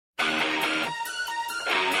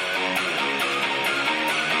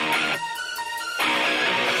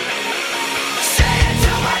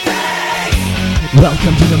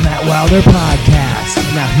Welcome to the Matt Wylder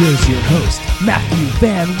podcast. Now here's your host, Matthew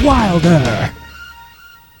Van Wylder.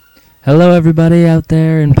 Hello everybody out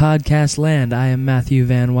there in podcast land. I am Matthew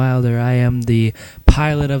Van Wylder. I am the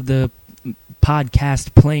pilot of the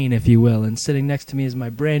podcast plane, if you will. And sitting next to me is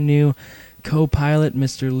my brand new co-pilot,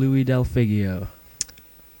 Mr. Louis Del Figio.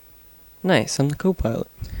 Nice, I'm the co-pilot.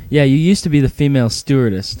 Yeah, you used to be the female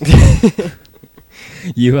stewardess.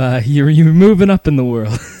 You're moving up in the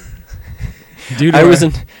world. Dude, I was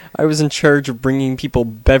in charge of bringing people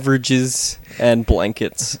beverages and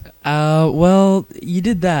blankets. Well, you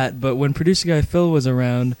did that, but when producer guy Phil was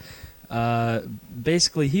around,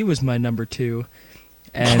 basically he was my number two,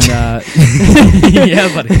 and yeah,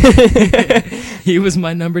 buddy, he was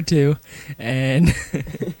my number two, and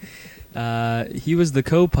he was the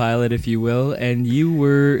co-pilot, if you will, and you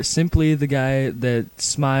were simply the guy that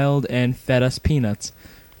smiled and fed us peanuts,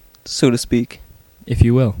 So to speak. if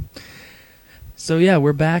you will. So yeah,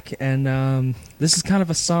 we're back, and this is kind of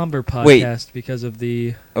a somber podcast Wait. because of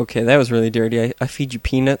the... Okay, that was really dirty. I feed you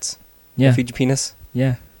peanuts. Yeah, I feed you penis.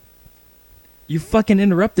 yeah. You fucking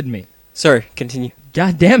interrupted me. Sorry, continue.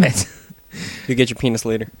 God damn it. You'll get your penis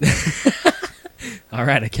later. All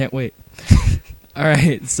right, I can't wait. All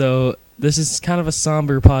right, so this is kind of a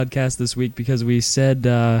somber podcast this week because we said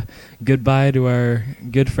goodbye to our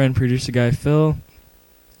good friend producer guy Phil,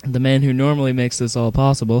 the man who normally makes this all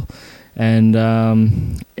possible. And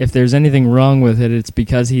if there's anything wrong with it, it's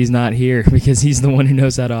because he's not here, because he's the one who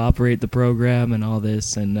knows how to operate the program and all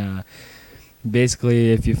this. And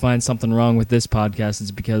basically, if you find something wrong with this podcast,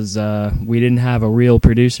 it's because we didn't have a real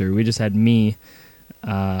producer. We just had me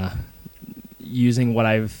using what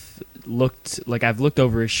I've looked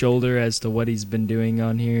over his shoulder as to what he's been doing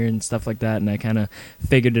on here and stuff like that, and I kind of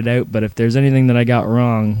figured it out. But if there's anything that I got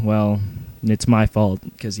wrong, well, it's my fault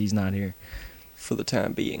because he's not here. For the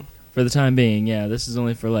time being. For the time being, yeah. This is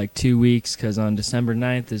only for like 2 weeks because on December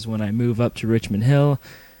 9th is when I move up to Richmond Hill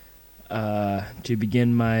to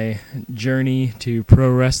begin my journey to pro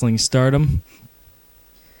wrestling stardom.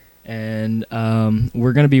 And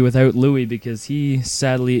we're going to be without Louis because he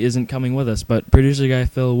sadly isn't coming with us. But producer guy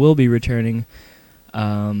Phil will be returning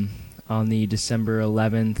on the December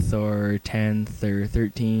 11th or 10th or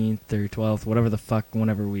 13th or 12th, whatever the fuck,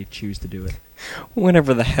 whenever we choose to do it.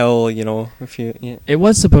 Whenever the hell, if you... Yeah. It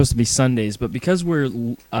was supposed to be Sundays, but because we're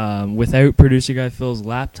without producer guy Phil's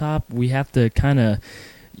laptop, we have to kind of...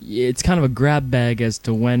 It's kind of a grab bag as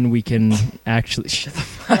to when we can actually... Shut the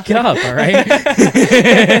fuck up, all right?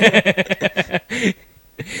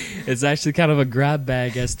 It's actually kind of a grab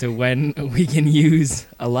bag as to when we can use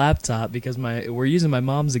a laptop because we're using my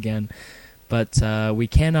mom's again. But we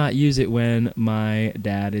cannot use it when my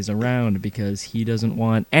dad is around because he doesn't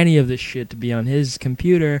want any of this shit to be on his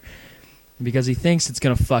computer because he thinks it's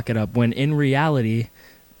going to fuck it up when in reality,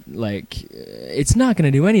 like, it's not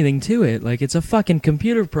going to do anything to it. Like, it's a fucking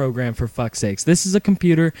computer program, for fuck's sakes. This is a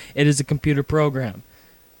computer. It is a computer program.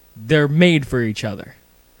 They're made for each other.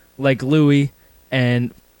 Like Louis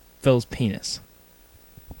and Phil's penis.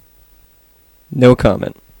 No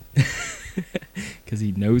comment. Because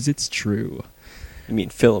he knows it's true. You mean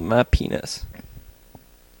Phil and my penis.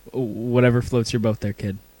 Whatever floats your boat there,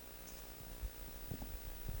 kid.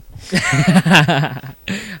 I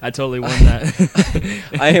totally won that.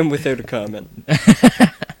 I am without a comment.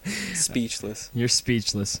 Speechless. You're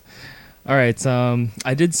speechless. All right,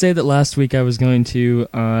 I did say that last week I was going to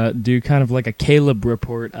do kind of like a Caleb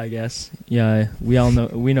report, I guess. Yeah, we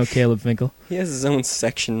know Caleb Finkel. He has his own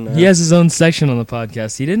section now. He has his own section on the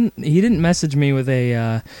podcast. He didn't message me with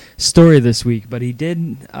a story this week, but he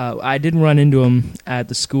did. I did run into him at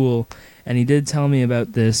the school, and he did tell me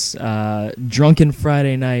about this drunken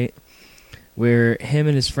Friday night where him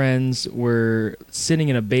and his friends were sitting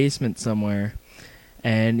in a basement somewhere.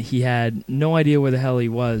 And he had no idea where the hell he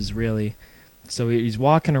was, really. So he's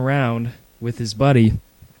walking around with his buddy.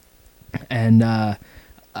 And I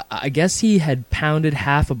guess he had pounded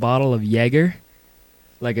half a bottle of Jaeger.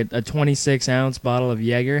 Like a 26-ounce bottle of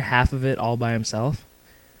Jaeger. Half of it all by himself.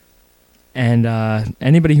 And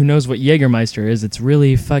anybody who knows what Jägermeister is, it's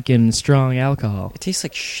really fucking strong alcohol. It tastes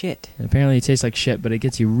like shit. And apparently it tastes like shit, but it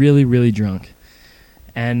gets you really, really drunk.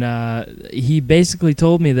 And he basically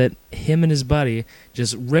told me that him and his buddy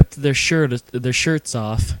just ripped their shirts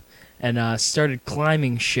off and started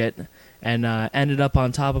climbing shit and ended up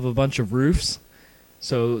on top of a bunch of roofs.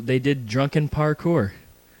 So they did drunken parkour.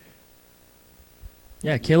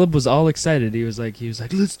 Yeah, Caleb was all excited. He was like,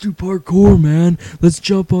 let's do parkour, man. Let's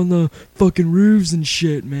jump on the fucking roofs and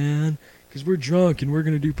shit, man. Because we're drunk and we're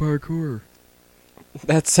going to do parkour.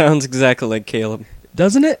 That sounds exactly like Caleb.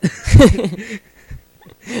 Doesn't it?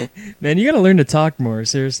 Man, you gotta learn to talk more,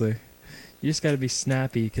 seriously. You just gotta be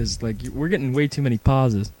snappy, because, like, we're getting way too many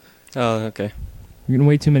pauses. Oh, okay. We're getting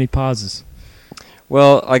way too many pauses.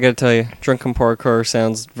 Well, I gotta tell you, drunken parkour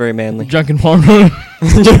sounds very manly. Drunken porno.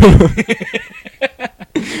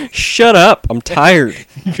 Shut up! I'm tired.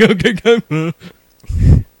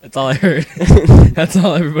 That's all I heard. That's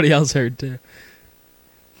all everybody else heard, too.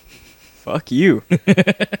 Fuck you.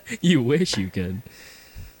 You wish you could.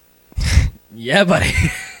 Yeah, buddy.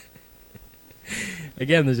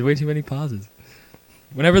 Again, there's way too many pauses.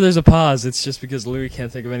 Whenever there's a pause, it's just because Louis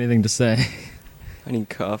can't think of anything to say. I need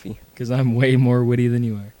coffee. Because I'm way more witty than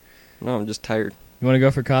you are. No, I'm just tired. You want to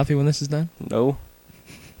go for coffee when this is done? No.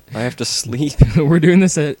 I have to sleep. We're doing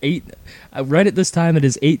this at 8. Right at this time, it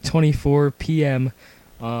is 8:24 p.m.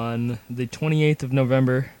 on the 28th of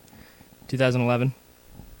November, 2011.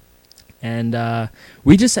 And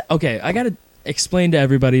we just... Okay, I got to explain to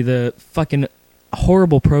everybody the fucking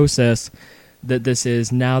horrible process that this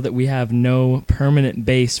is now that we have no permanent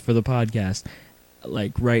base for the podcast.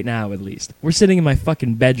 Like, right now, at least. We're sitting in my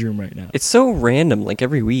fucking bedroom right now. It's so random, like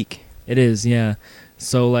every week. It is, yeah.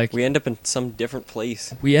 So, like... We end up in some different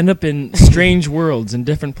place. We end up in strange worlds in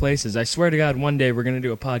different places. I swear to God, one day we're going to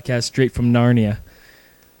do a podcast straight from Narnia.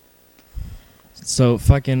 So,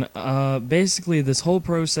 fucking... basically, this whole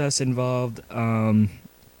process involved...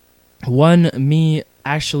 one, me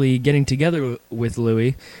actually getting together with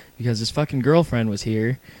Louis, because his fucking girlfriend was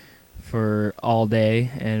here for all day,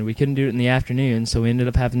 and we couldn't do it in the afternoon, so we ended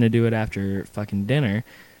up having to do it after fucking dinner,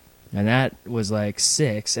 and that was like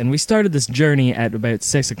 6, and we started this journey at about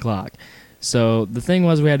 6 o'clock. So the thing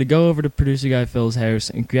was, we had to go over to producer guy Phil's house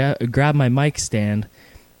and grab my mic stand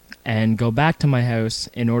and go back to my house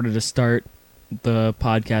in order to start the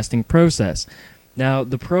podcasting process. Now,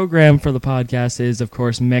 the program for the podcast is, of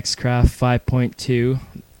course, Mixcraft 5.2,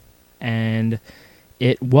 and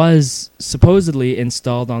it was supposedly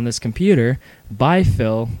installed on this computer by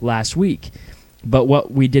Phil last week. But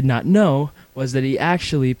what we did not know was that he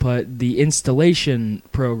actually put the installation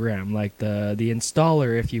program, like the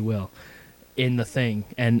installer, if you will, in the thing.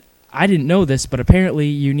 And I didn't know this, but apparently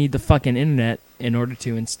you need the fucking internet in order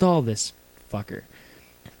to install this fucker.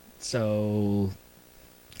 So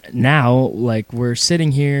now, like, we're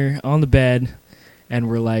sitting here on the bed, and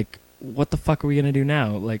we're like, what the fuck are we going to do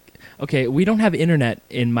now? Like, okay, we don't have internet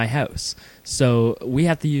in my house, so we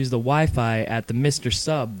have to use the Wi-Fi at the Mr.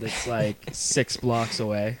 Sub that's like 6 blocks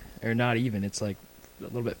away. Or not even, it's like a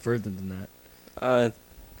little bit further than that.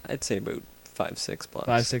 I'd say about 5-6 blocks.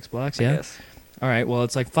 5-6 blocks, I yeah? guess. All right, well,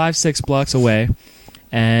 it's like 5-6 blocks away,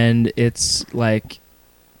 and it's like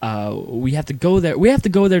we have to go there. We have to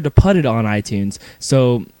go there to put it on iTunes.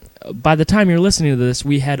 So by the time you're listening to this,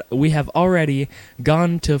 we have already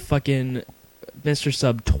gone to fucking Mr.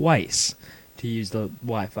 Sub twice to use the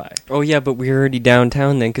Wi-Fi. Oh yeah, but we were already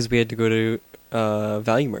downtown then because we had to go to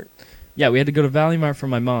Value Mart. Yeah, we had to go to Value Mart for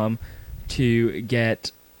my mom to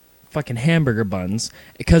get fucking hamburger buns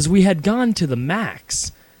because we had gone to the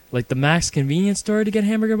Max, like the Max convenience store, to get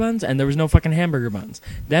hamburger buns, and there was no fucking hamburger buns.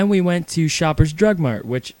 Then we went to Shoppers Drug Mart,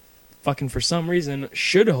 which fucking for some reason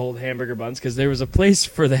should hold hamburger buns because there was a place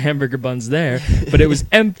for the hamburger buns there, but it was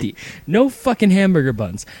empty. No fucking hamburger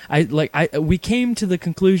buns. We came to the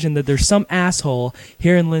conclusion that there's some asshole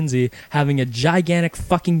here in Lindsay having a gigantic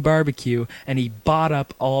fucking barbecue, and he bought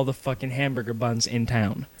up all the fucking hamburger buns in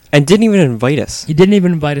town. And didn't even invite us. He didn't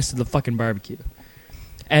even invite us to the fucking barbecue.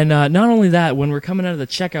 And not only that, when we're coming out of the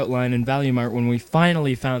checkout line in Value Mart, when we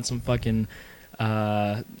finally found some fucking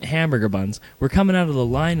hamburger buns, we're coming out of the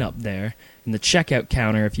line up there in the checkout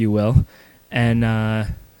counter, if you will, and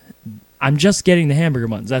I'm just getting the hamburger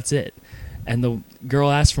buns, that's it. And the girl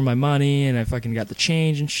asked for my money, and I fucking got the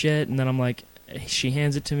change and shit, and then I'm like, she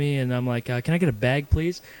hands it to me, and I'm like, can I get a bag,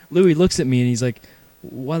 please? Louis looks at me, and he's like,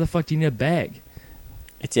 why the fuck do you need a bag?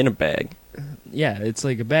 It's in a bag. Yeah, it's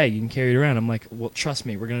like a bag. You can carry it around. I'm like, well, trust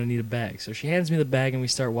me, we're going to need a bag. So she hands me the bag, and we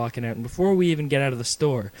start walking out. And before we even get out of the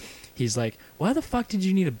store, he's like, why the fuck did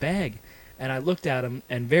you need a bag? And I looked at him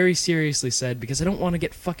and very seriously said, because I don't want to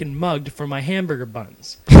get fucking mugged for my hamburger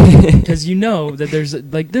buns. Because you know that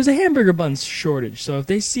there's a hamburger buns shortage. So if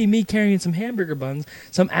they see me carrying some hamburger buns,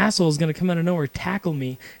 some asshole is going to come out of nowhere, tackle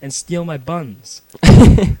me, and steal my buns.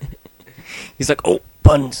 He's like, oh,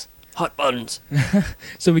 buns. Hot buns.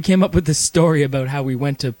 So we came up with this story about how we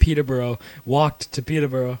went to Peterborough, walked to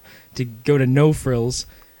Peterborough to go to No Frills,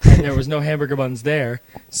 and there was no hamburger buns there.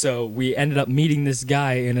 So we ended up meeting this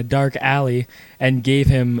guy in a dark alley and gave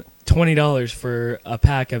him $20 for a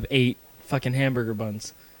pack of 8 fucking hamburger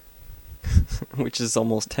buns. Which is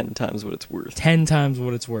almost 10 times what it's worth. 10 times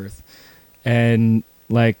what it's worth. And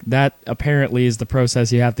Like, that apparently is the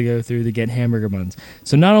process you have to go through to get hamburger buns.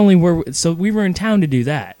 So not only we were in town to do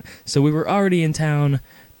that. So we were already in town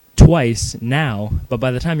twice now, but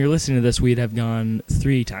by the time you're listening to this, we'd have gone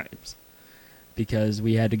 3 times because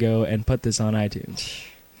we had to go and put this on iTunes.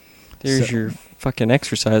 There's your fucking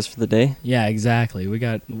exercise for the day. Yeah, exactly.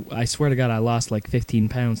 I swear to God, I lost like 15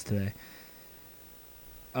 pounds today.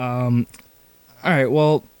 All right,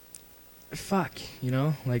 well, fuck,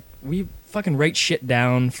 like, we fucking write shit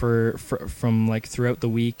down from like throughout the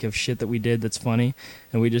week of shit that we did that's funny,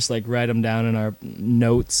 and we just like write them down in our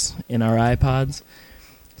notes in our iPods.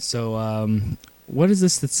 So, what is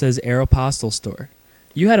this that says Aeropostale store?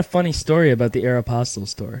 You had a funny story about the Aeropostale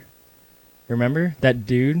store. Remember that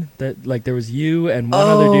dude that, like, there was you and one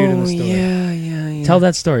other dude in the store? Yeah. Tell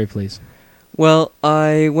that story, please. Well,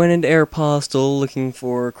 I went into Aeropostale looking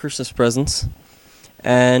for Christmas presents,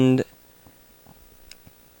 and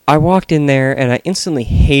I walked in there, and I instantly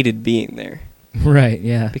hated being there. Right,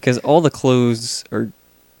 yeah. Because all the clothes are...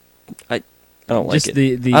 I don't like just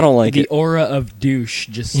it. I don't like the it. The aura of douche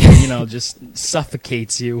just, just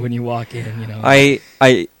suffocates you when you walk in,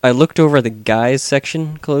 I looked over at the guys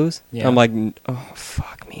section clothes. Yeah. I'm like, oh,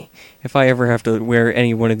 fuck me. If I ever have to wear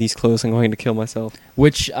any one of these clothes, I'm going to kill myself.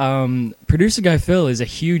 Which, producer guy Phil is a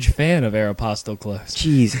huge fan of Aeropostale clothes.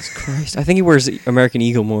 Jesus Christ. I think he wears American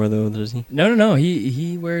Eagle more, though, doesn't he? No.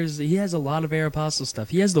 He has a lot of Aeropostale stuff.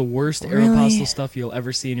 He has the worst Really? Aeropostale stuff you'll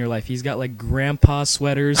ever see in your life. He's got, like, grandpa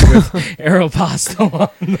sweaters with Aeropostale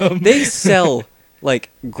on them. They sell, like,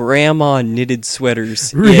 grandma knitted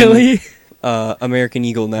sweaters. Really? In, American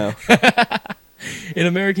Eagle now. In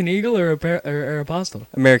American Eagle or Aeropostale?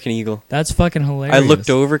 American Eagle. That's fucking hilarious. I looked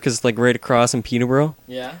over, because, like, right across in Peterborough.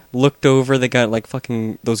 Yeah? Looked over, they got, like,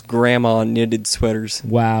 fucking those grandma knitted sweaters.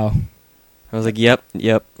 Wow. I was like, yep.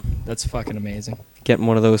 That's fucking amazing. Getting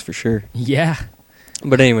one of those for sure. Yeah.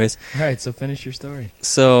 But anyways. All right, so finish your story.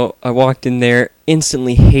 So I walked in there,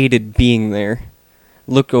 instantly hated being there.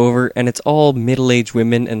 Look over, and it's all middle-aged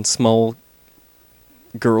women and small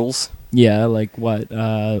girls. Yeah, like what,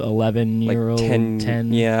 11-year-old, like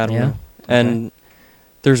 10? Yeah, I don't know. Okay. And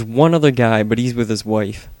there's one other guy, but he's with his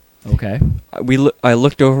wife. Okay. I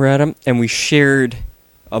looked over at him, and we shared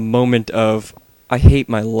a moment of, I hate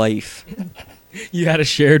my life. You had a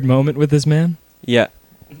shared moment with this man? Yeah.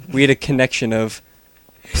 We had a connection of,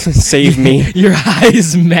 save me. Your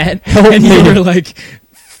eyes met, Help and me. you were like,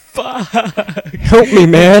 fuck. Help me,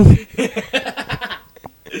 man.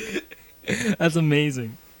 That's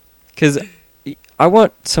amazing. Because I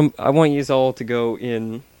want you all to go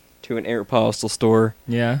in to an Aeropostale store.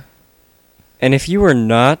 Yeah. And if you are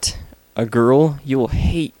not a girl, you will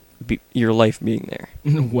hate your life being there.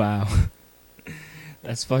 Wow.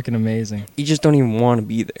 That's fucking amazing. You just don't even want to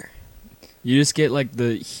be there. You just get, like,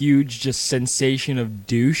 the huge just sensation of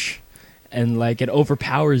douche, and, like, it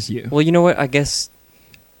overpowers you. Well, you know what? I guess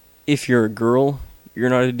if you're a girl, you're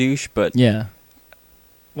not a douche, but... Yeah.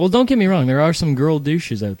 Well, don't get me wrong. There are some girl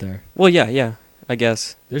douches out there. Well, yeah, I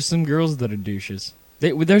guess. There's some girls that are douches.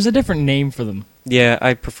 There's a different name for them. Yeah,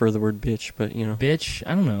 I prefer the word bitch, but, Bitch?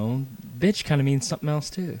 I don't know. Bitch kind of means something else,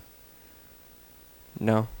 too.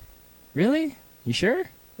 No. Really? You sure?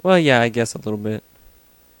 Well, yeah, I guess a little bit.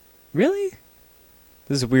 Really?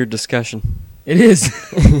 This is a weird discussion. It is.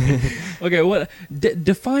 Okay, what?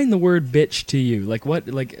 Define the word bitch to you. Like what?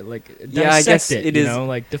 Like dissect Yeah, I guess it is.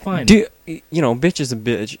 Like define it. Bitch is a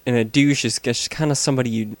bitch, and a douche is just kind of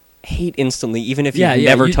somebody you hate instantly, even if you Yeah,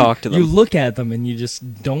 never talk to them. You look at them and you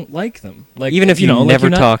just don't like them. Like even if you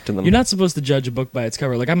never talk to them. You're not supposed to judge a book by its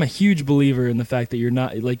cover. Like, I'm a huge believer in the fact that you're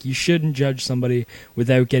not, like, you shouldn't judge somebody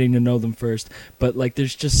without getting to know them first. But, like,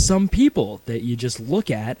 there's just some people that you just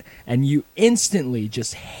look at and you instantly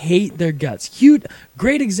just hate their guts.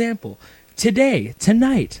 Great example.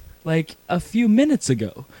 Tonight, like a few minutes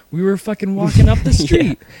ago, we were fucking walking up the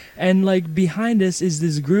street, and like behind us is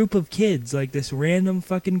this group of kids, like this random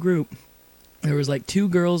fucking group. There was like 2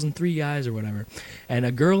 girls and 3 guys or whatever, and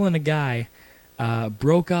a girl and a guy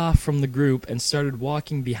broke off from the group and started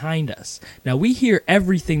walking behind us. Now we hear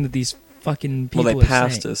everything that these fucking people Well, they are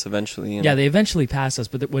passed saying. us eventually. Yeah, they eventually passed us,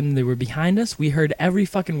 but when they were behind us, we heard every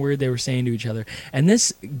fucking word they were saying to each other. And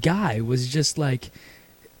this guy was just like,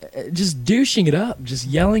 just douching it up, just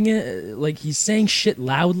yelling it, like he's saying shit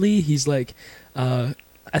loudly. He's like, I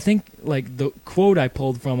think like the quote I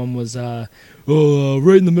pulled from him was, right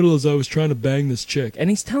in the middle as I was trying to bang this chick. And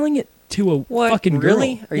he's telling it to a fucking girl.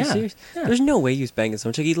 Really? Are you serious? Yeah. There's no way he was banging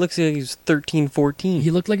some chick. He looks like he was 13, 14. He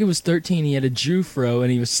looked like he was 13. He had a Jew fro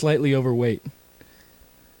and he was slightly overweight.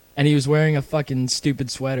 And he was wearing a fucking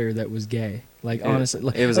stupid sweater that was gay. Like,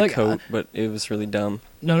 honestly. It was like, a coat, but it was really dumb.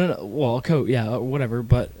 No. Well, a coat, yeah, or whatever.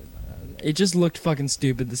 But it just looked fucking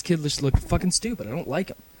stupid. This kid just looked fucking stupid. I don't like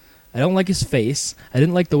him. I don't like his face. I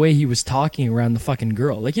didn't like the way he was talking around the fucking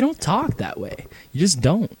girl. Like, you don't talk that way. You just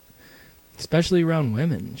don't. Especially around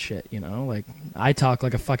women and shit, you know? Like, I talk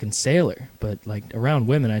like a fucking sailor. But, like, around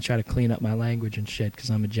women, I try to clean up my language and shit because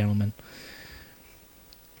I'm a gentleman.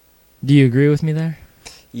 Do you agree with me there?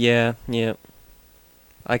 Yeah.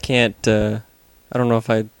 I can't, I don't know if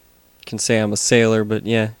I can say I'm a sailor, but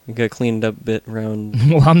yeah, you gotta clean it up a bit around.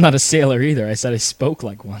 Well, I'm not a sailor either. I said I spoke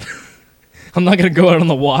like one. I'm not gonna go out on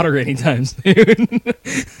the water anytime soon.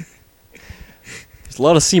 There's a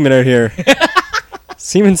lot of semen out here.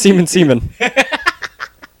 Semen.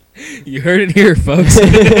 You heard it here, folks.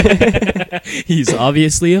 He's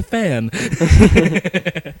obviously a fan.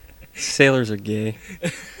 Sailors are gay.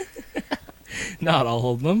 Not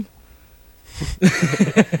all of them.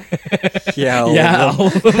 Yeah, all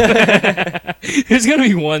of them. There's gonna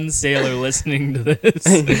be one sailor listening to this.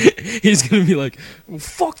 He's gonna be like,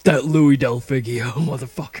 "Fuck that Louis Del Figio,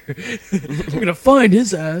 motherfucker! I'm gonna find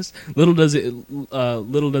his ass." Little does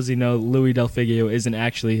he know, Louis Del Figio isn't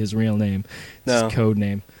actually his real name. It's his code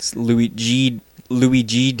name. It's Louis G.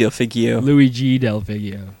 Del Figio. Louis G. Del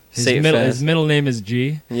Figio. His middle name is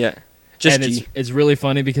G. Yeah, just and G. It's really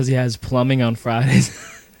funny because he has plumbing on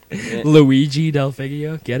Fridays. Yeah. Luigi Del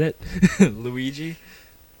Figio, get it? Luigi.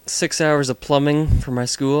 6 hours of plumbing for my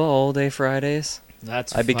school all day Fridays.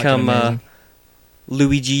 I become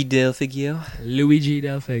Luigi Del Figio. Luigi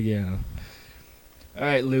Del Figio. All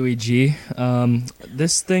right, Luigi.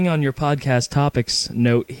 This thing on your podcast topics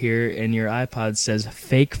note here in your iPod says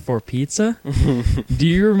 "fake for pizza." Do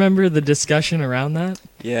you remember the discussion around that?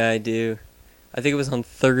 Yeah, I do. I think it was on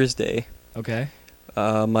Thursday. Okay.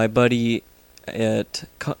 My buddy at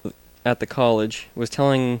the college was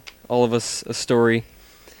telling all of us a story,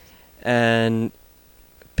 and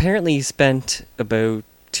apparently he spent about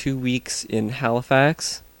 2 weeks in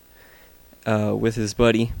Halifax with his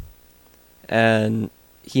buddy, and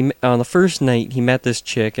on the first night he met this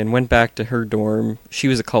chick and went back to her dorm. She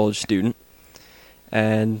was a college student,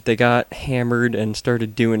 and they got hammered and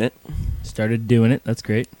started doing it. That's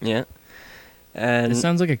great. Yeah. And it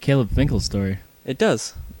sounds like a Caleb Finkel story. It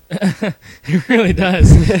does. It really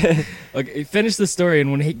does. Okay, finish the story,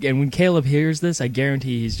 and when Caleb hears this, I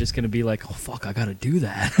guarantee he's just gonna be like, "Oh fuck, I gotta do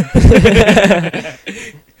that."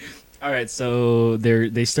 All right, so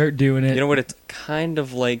they start doing it. You know what? It's kind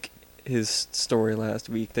of like his story last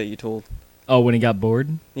week that you told. Oh, when he got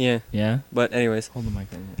bored. Yeah. Yeah. But anyways, hold the mic.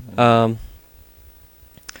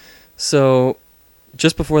 So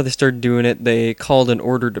just before they started doing it, they called and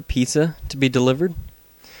ordered a pizza to be delivered.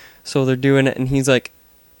 So they're doing it, and he's like,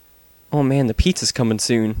 "Oh man, the pizza's coming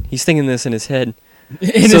soon." He's thinking this in his head.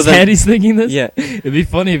 In his head, he's thinking this? Yeah. It'd be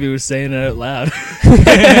funny if he was saying it out loud.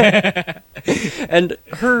 And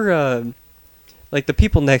her, like, the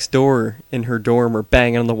people next door in her dorm are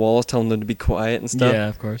banging on the walls, telling them to be quiet and stuff. Yeah,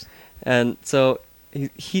 of course. And so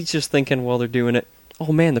he's just thinking while they're doing it,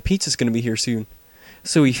 "Oh man, the pizza's going to be here soon."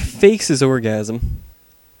 So he fakes his orgasm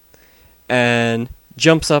and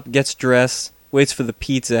jumps up, gets dressed, waits for the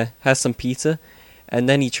pizza, has some pizza, and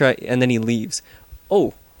then he leaves.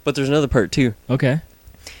 Oh, but there's another part too. Okay.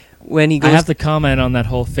 When he goes, I have to comment on that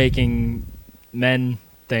whole faking men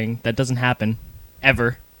thing. That doesn't happen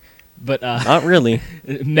ever. But not really.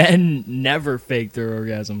 Men never fake their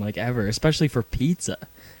orgasm, like, ever, especially for pizza.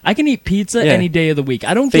 I can eat pizza any day of the week.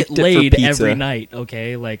 I don't get laid every night,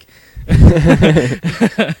 okay? Like,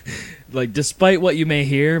 like, despite what you may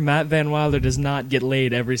hear, Matt Van Wylder does not get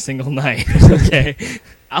laid every single night, okay?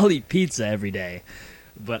 I'll eat pizza every day,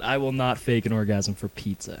 but I will not fake an orgasm for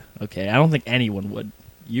pizza, okay? I don't think anyone would.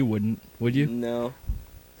 You wouldn't, would you? No.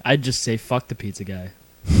 I'd just say, fuck the pizza guy.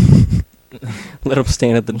 Let him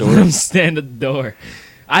stand at the door. Let him stand at the door.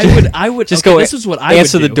 I would just go. This is what I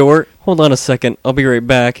answer would do. The door. Hold on a second. I'll be right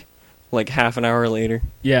back. Like half an hour later.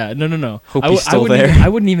 Yeah. No. Hope he's still there. I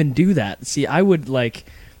wouldn't even do that. See, I would bring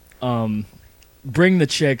the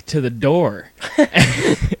chick to the door,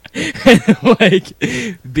 and like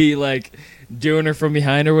be like doing her from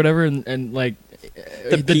behind or whatever, and like.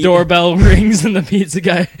 The doorbell rings and the pizza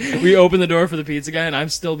guy. We open the door for the pizza guy, and I'm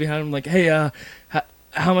still behind him. Like, "Hey,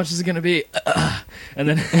 how much is it gonna be?" And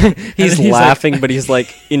then he's laughing, like, but he's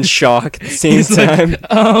like in shock at the same time.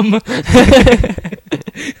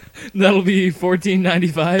 That'll be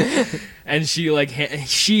 $14.95. And she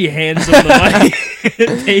she hands him the money.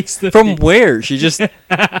 Takes the From where? She just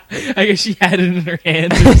I guess she had it in her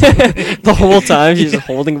hand. Or something. the whole time she's just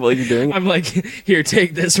holding it while you're doing it. I'm like, here,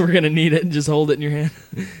 take this. We're gonna need it, and just hold it in your hand.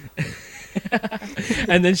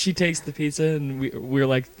 And then she takes the pizza, and we're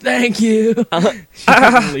like, thank you. She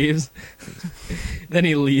fucking leaves. Then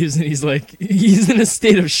he leaves, and he's in a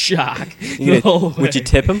state of shock. The whole way. Would you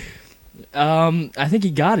tip him? I think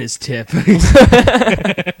he got his tip.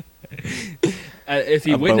 If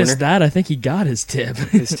he A witnessed boner? that, I think he got his tip.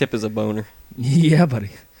 His tip is a boner. Yeah, buddy.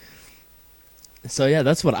 So yeah,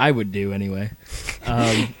 that's what I would do anyway.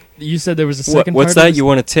 You said there was a second What's part that? of You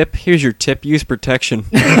want a tip? Here's your tip. Use protection.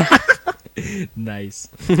 Nice.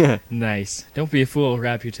 Nice. Don't be a fool,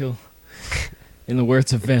 wrap your tool. In the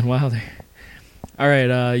words of Van Wylder. All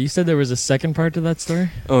right, you said there was a second part to that story?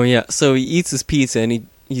 Oh, yeah. So he eats his pizza and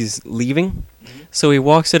he's leaving. So he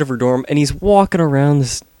walks out of her dorm and he's walking around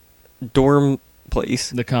this dorm place.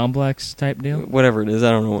 The complex type deal? Whatever it is.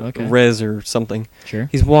 I don't know. Okay. Res or something. Sure.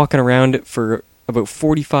 He's walking around it for about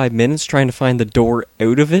 45 minutes trying to find the door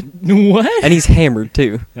out of it. What? And he's hammered,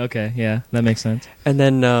 too. Okay, yeah, that makes sense. And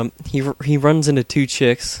then he runs into two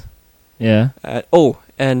chicks. Yeah.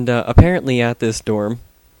 Apparently at this dorm,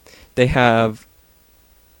 it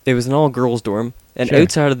was an all-girls dorm, and Sure.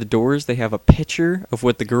 outside of the doors, they have a picture of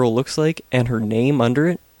what the girl looks like and her name under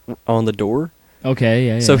it on the door. Okay,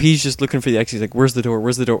 yeah. So he's just looking for the exit. He's like, where's the door?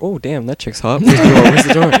 Where's the door? Oh, damn, that chick's hot. Where's the door? Where's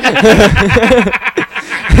the door?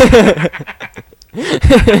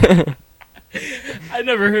 I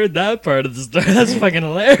never heard that part of the story. That's fucking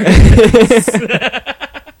hilarious.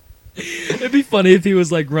 It'd be funny if he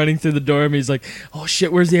was like running through the dorm and he's like, oh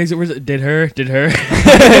shit, where's the exit? Where's it? Did her?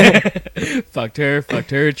 Fucked her.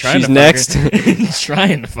 Trying She's to next. fuck her.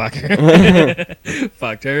 Trying to fuck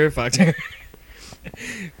her. Fucked her.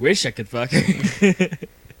 Wish I could fuck her.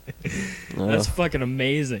 That's fucking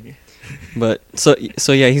amazing. But so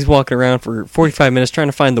yeah, he's walking around for 45 minutes trying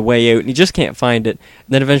to find the way out, and he just can't find it. And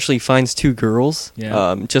then eventually finds two girls,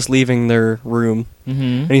 just leaving their room,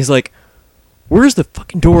 and he's like, "Where's the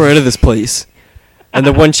fucking door out of this place?" And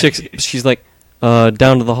the one chick, she's like,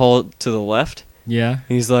 "Down to the hall to the left." Yeah.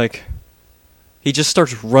 And he's like, he just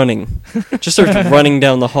starts running, running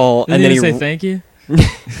down the hall, and then he say thank you.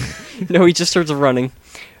 No, he just starts running,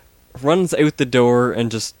 runs out the door, and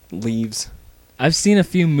just leaves. I've seen a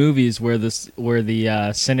few movies where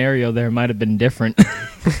the scenario there might have been different.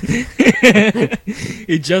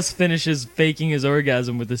 He just finishes faking his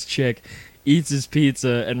orgasm with this chick, eats his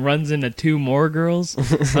pizza, and runs into two more girls.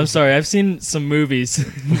 I'm sorry, I've seen some movies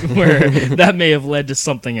where that may have led to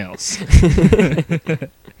something else.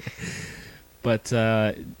 But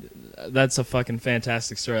that's a fucking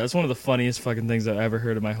fantastic story. That's one of the funniest fucking things I've ever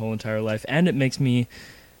heard in my whole entire life, and it makes me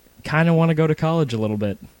kind of want to go to college a little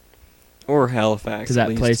bit. Or Halifax. To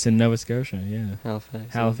that place in Nova Scotia, yeah.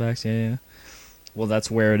 Halifax, yeah. Well,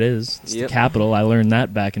 that's where it is. It's Yep. the capital. I learned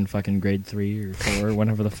that back in fucking grade 3 or 4,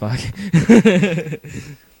 whenever the fuck.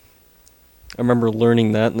 I remember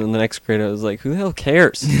learning that, and then the next grade I was like, who the hell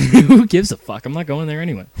cares? Who gives a fuck? I'm not going there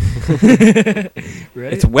anyway.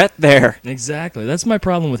 Right? It's wet there. Exactly. That's my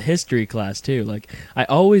problem with history class, too. Like, I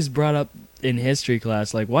always brought up in history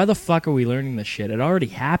class, like, why the fuck are we learning this shit? It already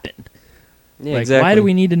happened. Yeah, like, exactly. why do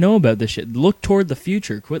we need to know about this shit? Look toward the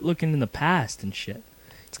future. Quit looking in the past and shit.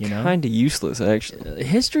 It's you know? kind of useless, actually.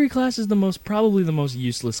 History class is probably the most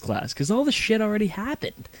useless class, because all the shit already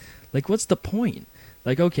happened. Like, what's the point?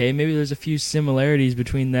 Like, okay, maybe there's a few similarities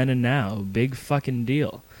between then and now. Big fucking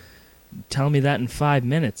deal. Tell me that in 5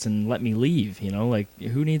 minutes and let me leave, you know? Like,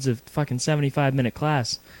 who needs a fucking 75-minute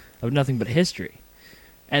class of nothing but history?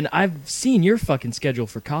 And I've seen your fucking schedule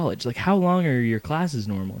for college. Like, how long are your classes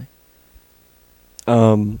normally?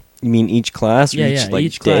 You mean each class or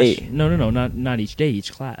each day? Class. No, not each day,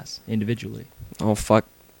 each class, individually. Oh, fuck.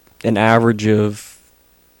 An average of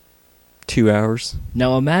 2 hours.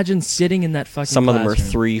 Now imagine sitting in that fucking Some classroom. of them are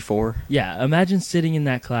 3, 4. Yeah, imagine sitting in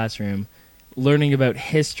that classroom learning about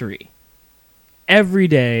history every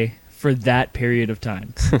day for that period of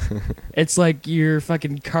time. It's like your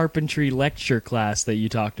fucking carpentry lecture class that you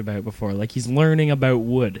talked about before. Like, he's learning about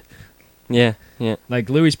wood. Yeah. Like,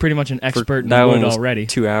 Louis pretty much an expert in that wood one was already.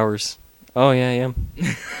 2 hours. Oh, yeah, I am.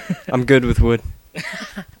 I'm good with wood.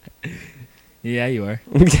 Yeah, you are.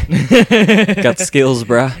 Got skills,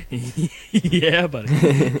 brah. Yeah,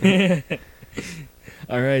 buddy.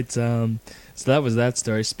 All right, so that was that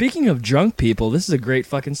story. Speaking of drunk people, this is a great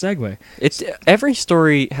fucking segue. Every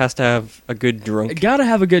story has to have a good drunk. Gotta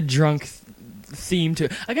have a good drunk theme to.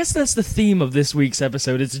 I guess that's the theme of this week's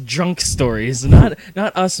episode. It's drunk stories, not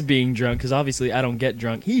us being drunk, because obviously I don't get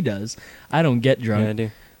drunk. He does. I don't get drunk. Yeah, I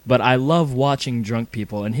do. But I love watching drunk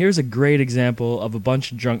people. And here's a great example of a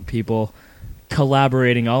bunch of drunk people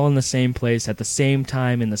collaborating all in the same place at the same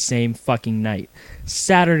time in the same fucking night.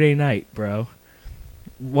 Saturday night, bro.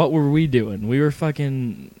 What were we doing? We were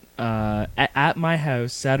fucking at my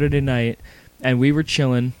house Saturday night, and we were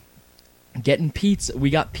chilling, getting pizza. We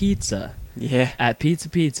got pizza. Yeah. At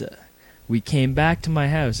Pizza. We came back to my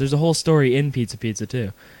house. There's a whole story in Pizza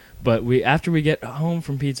too. But after we get home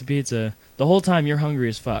from Pizza, the whole time you're hungry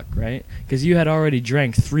as fuck, right? Because you had already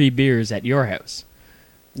drank 3 beers at your house.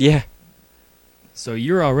 Yeah. So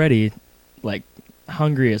you're already, like,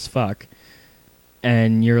 hungry as fuck.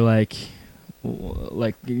 And you're like,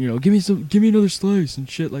 give me another slice and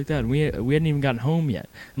shit like that. And we hadn't even gotten home yet.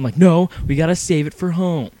 I'm like, no, we gotta save it for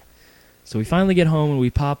home. So we finally get home and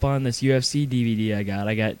we pop on this UFC DVD I got.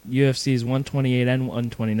 I got UFC's 128 and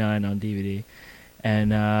 129 on DVD.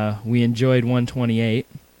 And we enjoyed 128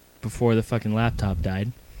 before the fucking laptop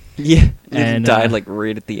died. Yeah, and it died like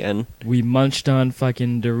right at the end. We munched on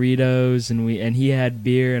fucking Doritos, and he had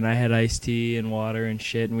beer and I had iced tea and water and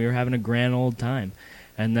shit, and we were having a grand old time.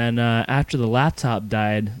 And then after the laptop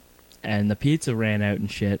died and the pizza ran out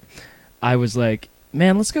and shit, I was like,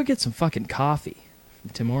 man, let's go get some fucking coffee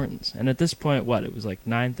from Tim Hortons. And at this point, it was like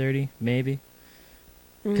 9:30 maybe?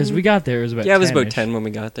 Because we got there, it was about 10-ish. Yeah, it was about 10 when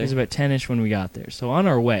we got there. It was about 10-ish when we got there. So on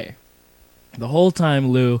our way, the whole time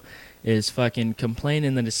Lou is fucking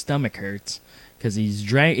complaining that his stomach hurts because he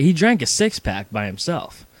drank a 6-pack by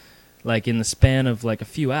himself. Like in the span of like a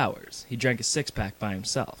few hours, he drank a 6-pack by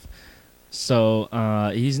himself.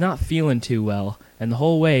 So he's not feeling too well, and the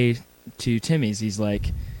whole way to Timmy's, he's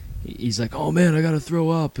like, oh man, I gotta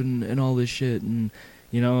throw up and all this shit, and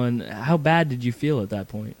and how bad did you feel at that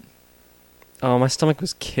point? Oh, my stomach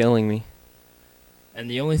was killing me.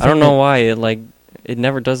 And the only thing I don't know why it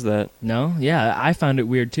never does that. No? Yeah, I found it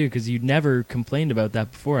weird too, because you'd never complained about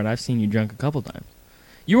that before, and I've seen you drunk a couple times.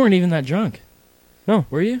 You weren't even that drunk. No.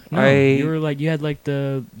 Were you? No. You were like, you had like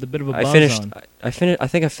the bit of a buzz on. I think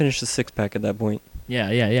I finished the 6-pack at that point.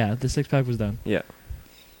 Yeah. The 6-pack was done. Yeah.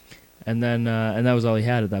 And then, and that was all he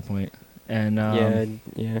had at that point. And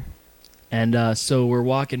yeah. And so we're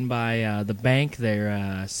walking by the bank there,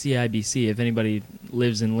 CIBC. If anybody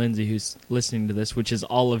lives in Lindsay who's listening to this, which is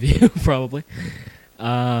all of you probably,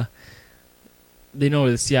 they know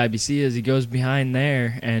where the CIBC is. He goes behind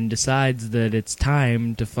there and decides that it's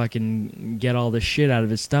time to fucking get all this shit out of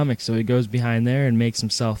his stomach. So he goes behind there and makes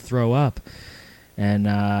himself throw up. And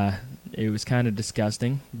it was kind of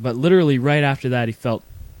disgusting. But literally right after that, he felt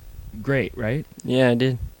great, right? Yeah, I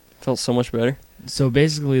did. Felt so much better. So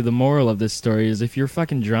basically the moral of this story is if you're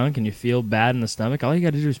fucking drunk and you feel bad in the stomach, all you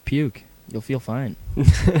gotta do is puke. You'll feel fine.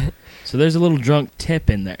 So there's a little drunk tip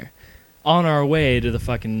in there. On our way to the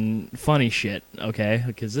fucking funny shit, okay?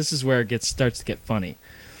 Because this is where it starts to get funny.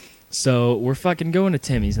 So we're fucking going to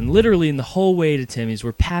Timmy's, and literally in the whole way to Timmy's,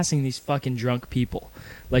 we're passing these fucking drunk people.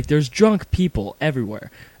 Like, there's drunk people everywhere.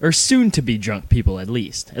 Or soon-to-be drunk people, at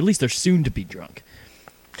least. At least they're soon-to-be drunk.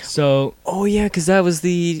 So... Oh, yeah, because that was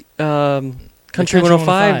the... Country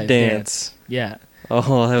 105 dance. Yeah.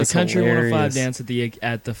 Oh, that was the Country hilarious. 105 dance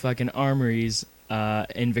at the fucking Armories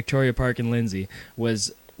in Victoria Park in Lindsay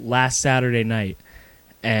was last Saturday night,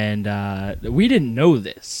 and we didn't know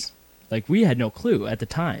this. Like, we had no clue at the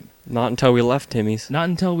time. Not until we left Timmy's. Not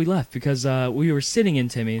until we left, because we were sitting in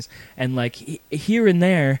Timmy's, and like here and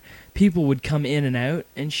there, people would come in and out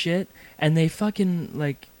and shit, and they fucking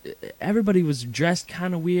like everybody was dressed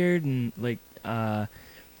kind of weird and like.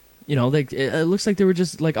 Like it looks like they were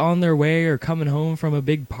just like on their way or coming home from a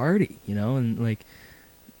big party, and like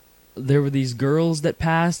there were these girls that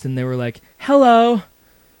passed and they were like, "Hello,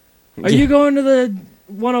 are you going to the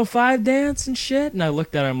 105 dance and shit?" And I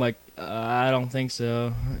looked at her, I'm like, "I don't think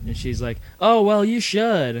so." And she's like, "Oh, well, you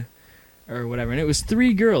should," or whatever. And it was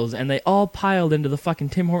 3 girls, and they all piled into the fucking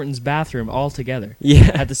Tim Hortons bathroom all together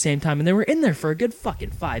at the same time, and they were in there for a good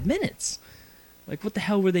fucking 5 minutes. Like, what the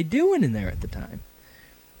hell were they doing in there at the time?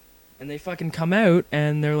 And they fucking come out,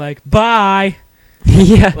 and they're like, "Bye!"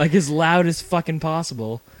 Yeah. Like, as loud as fucking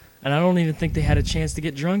possible. And I don't even think they had a chance to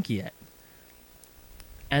get drunk yet.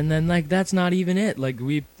 And then, like, that's not even it. Like,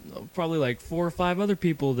 we probably, like, 4 or 5 other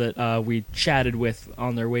people that we chatted with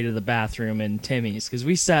on their way to the bathroom in Timmy's. Because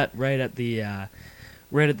we sat right at the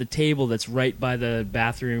table that's right by the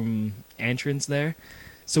bathroom entrance there.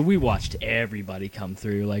 So we watched everybody come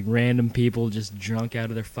through, like random people just drunk out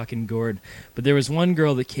of their fucking gourd. But there was one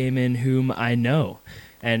girl that came in whom I know.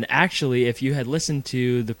 And actually, if you had listened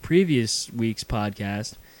to the previous week's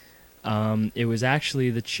podcast, It was actually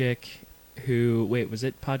the chick who... Wait, was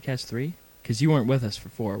it podcast 3? Because you weren't with us for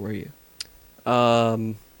 4, were you?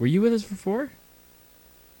 Were you with us for 4?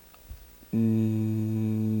 No.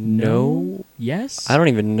 Yes? I don't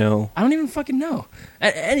even know. I don't even fucking know.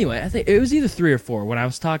 Anyway, I think it was either 3 or 4 when I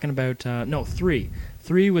was talking about... no, 3.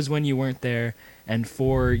 3 was when you weren't there, and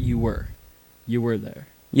 4 you were. You were there.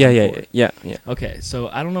 Yeah. Okay, so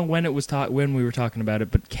I don't know when it was when we were talking about it,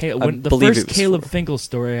 but the believe first it was Caleb 4. Finkel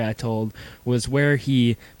story I told was where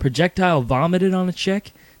he projectile vomited on a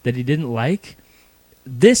chick that he didn't like.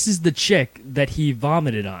 This is the chick that he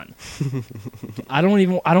vomited on. I don't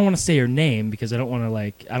want to say her name because I don't want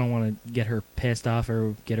to get her pissed off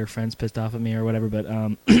or get her friends pissed off at me or whatever, but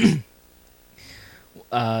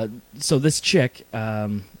so this chick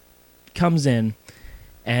comes in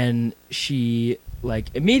and she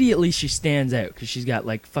immediately she stands out because she's got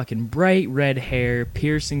fucking bright red hair,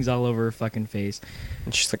 piercings all over her fucking face.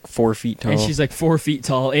 And she's 4 feet tall. And she's 4 feet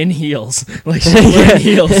tall in heels. She's wearing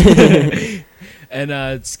heels.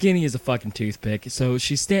 And skinny as a fucking toothpick. So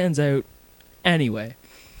she stands out anyway.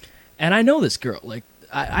 And I know this girl.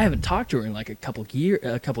 I haven't talked to her in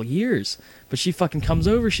a couple years. But she fucking comes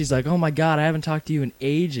over. She's like, oh my God, I haven't talked to you in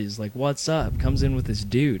ages. What's up? Comes in with this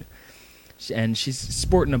dude. And she's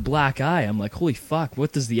sporting a black eye. I'm like, holy fuck,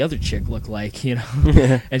 what does the other chick look like? You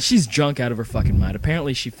know? And she's drunk out of her fucking mind.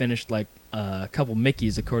 Apparently she finished a couple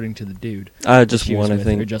Mickeys according to the dude. Just one, I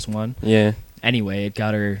think. Or just one? Yeah. Anyway, it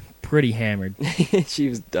got her pretty hammered. She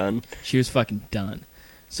was done. She was fucking done.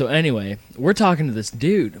 So anyway, we're talking to this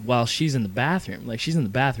dude while she's in the bathroom. She's in the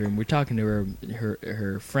bathroom. We're talking to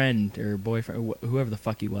her friend, her boyfriend, whoever the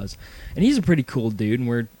fuck he was. And he's a pretty cool dude, and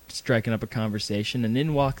we're striking up a conversation. And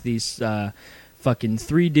in walk these fucking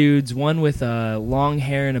 3 dudes, one with long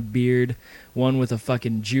hair and a beard, one with a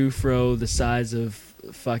fucking Jufro the size of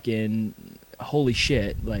fucking... Holy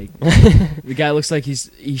shit. The guy looks like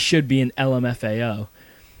he should be an LMFAO.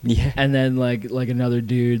 Yeah. And then another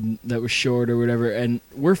dude that was short or whatever, and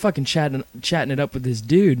we're fucking chatting it up with this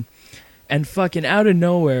dude, and fucking out of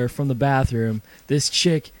nowhere from the bathroom, this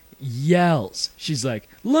chick yells. She's like,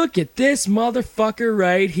 "Look at this motherfucker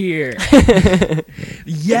right here."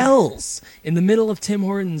 Yells in the middle of Tim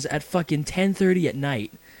Hortons at fucking 10:30 at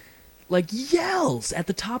night. Yells at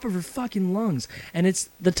the top of her fucking lungs. And it's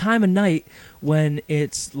the time of night when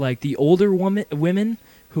it's the older women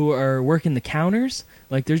who are working the counters.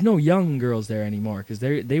 There's no young girls there anymore because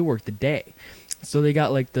they work the day. So they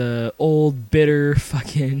got the old bitter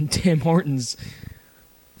fucking Tim Hortons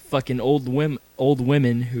fucking old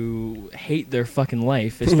women who hate their fucking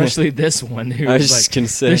life, especially this one who is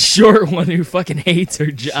the short one who fucking hates her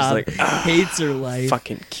job, hates her life,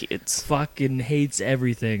 fucking kids, fucking hates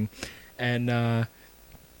everything. And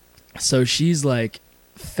so she's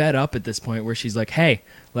fed up at this point where she's like, hey,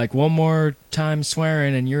 one more time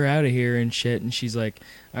swearing and you're out of here and shit. And she's like,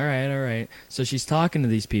 all right. So she's talking to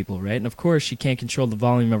these people, right? And of course she can't control the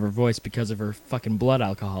volume of her voice because of her fucking blood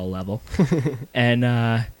alcohol level.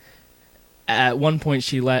 And at one point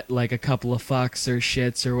she let a couple of fucks or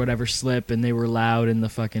shits or whatever slip, and they were loud, and the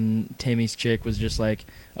fucking Timmy's chick was just like,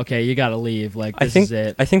 okay, you gotta leave, this is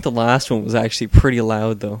it. I think the last one was actually pretty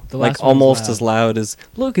loud though. The last one almost was loud. As loud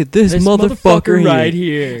as, look at this motherfucker right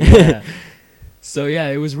here. Yeah. So yeah,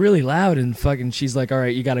 it was really loud, and fucking she's like, all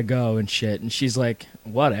right, you gotta go and shit. And she's like,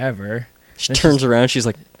 whatever. She turns around, she's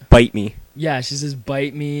like, bite me. Yeah, she says,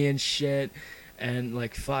 bite me and shit.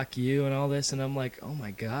 And fuck you and all this, and I'm like, oh my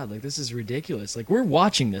God, this is ridiculous. We're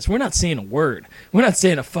watching this, we're not saying a word, we're not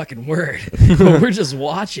saying a fucking word. We're just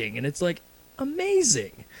watching, and it's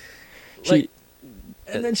amazing. And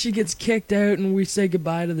then she gets kicked out, and we say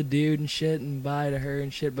goodbye to the dude and shit, and bye to her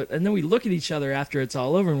and shit. And then we look at each other after it's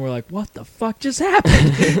all over, and we're like, what the fuck just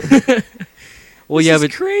happened? Well, yeah,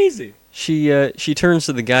 but crazy. She turns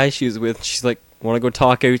to the guy she was with. She's like, want to go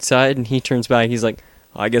talk outside? And he turns back. He's like,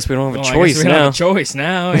 I guess we don't have a choice now. Don't have a choice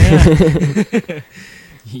now, yeah.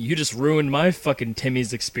 You just ruined my fucking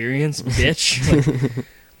Timmy's experience, bitch.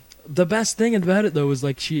 The best thing about it, though, was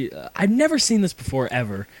I'd never seen this before,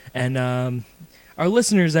 ever. And our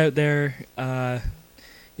listeners out there,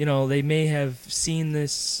 they may have seen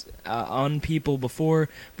this on people before,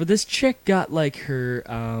 but this chick got her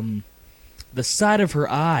the side of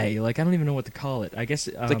her eye, I don't even know what to call it. I guess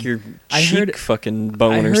it's your cheek fucking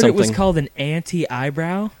bone or something. I heard it was called an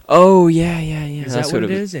anti-eyebrow. Oh yeah. Is that what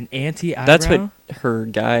it is? An anti-eyebrow? That's what her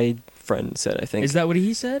guy friend said, I think. Is that what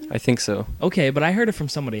he said? I think so. Okay, but I heard it from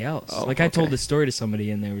somebody else. Oh, I told this story to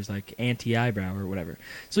somebody, and there was anti-eyebrow or whatever.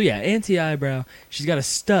 So yeah, anti-eyebrow. She's got a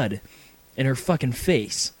stud in her fucking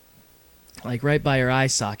face, right by her eye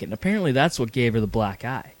socket, and apparently that's what gave her the black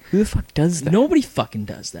eye. Who the fuck does that? Nobody fucking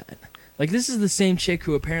does that. Like, this is the same chick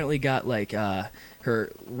who apparently got, like,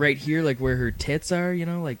 her right here, like, where her tits are, you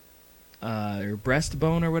know, like, her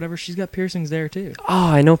breastbone or whatever. She's got piercings there, too.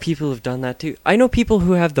 Oh, I know people who've done that, too. I know people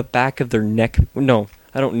who have the back of their neck... No,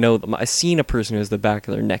 I don't know them. I've seen a person who has the back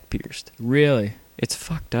of their neck pierced. Really? It's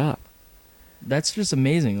fucked up. That's just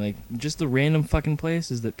amazing. Like, just the random fucking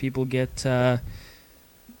places that people get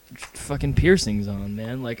fucking piercings on,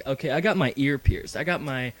 man. Like, okay, I got my ear pierced. I got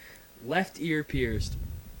my left ear pierced,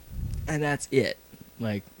 and that's it.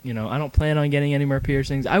 Like, you know, I don't plan on getting any more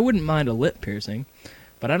piercings. I wouldn't mind a lip piercing,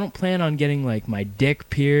 but I don't plan on getting, like, my dick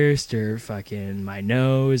pierced or fucking my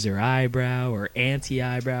nose or eyebrow or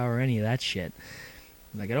anti-eyebrow or any of that shit.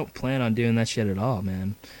 Like, I don't plan on doing that shit at all,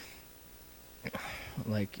 man.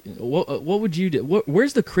 Like, what would you do?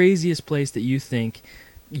 Where's the craziest place that you think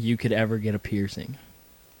you could ever get a piercing?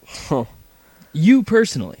 Huh. You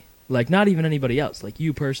personally. Like, not even anybody else. Like,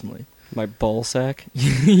 you personally. My ball sack?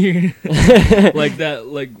 Like that,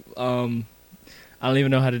 like, I don't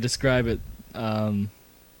even know how to describe it.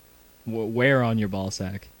 Where on your ball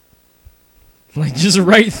sack? Like, just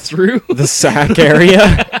right through? The sack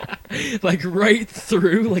area? Like, right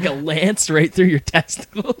through? Like a lance right through your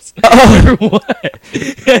testicles? Oh. Or what?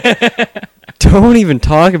 Don't even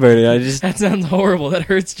talk about it. That sounds horrible. That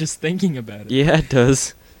hurts just thinking about it. Yeah, it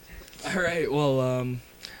does. All right, well,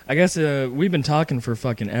 I guess we've been talking for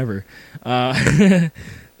fucking ever.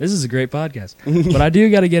 This is a great podcast. But I do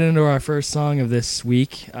got to get into our first song of this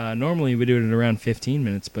week. Normally we do it at around 15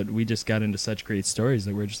 minutes, but we just got into such great stories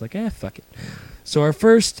that we're just like, fuck it. So our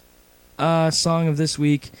first song of this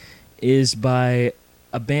week is by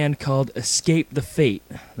a band called Escape the Fate,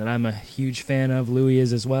 that I'm a huge fan of. Louis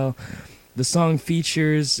is as well. The song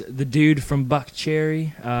features the dude from Buck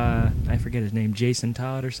Cherry. I forget his name, Jason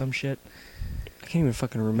Todd or some shit. I can't even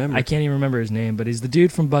fucking remember. I can't even remember his name, but he's the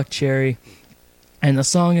dude from Buck Cherry. And the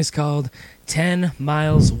song is called 10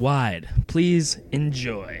 Miles Wide. Please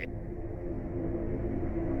enjoy.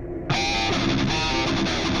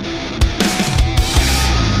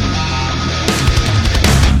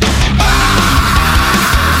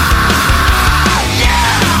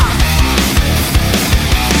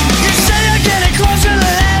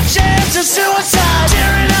 Suicide,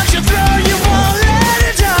 tearing out your throat, you won't let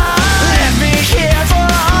it die. Left me here for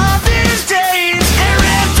all these days, and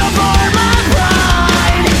ripped apart my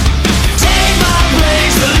pride. Take my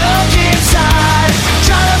place, but look inside.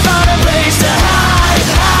 Try to find a place to hide.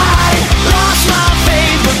 Lost my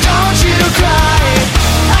faith, but don't you cry.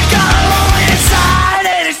 I got a hole inside,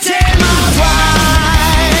 and it's 10 miles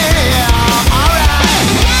wide. Alright.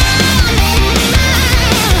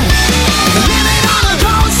 Living on the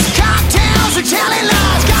coast, telling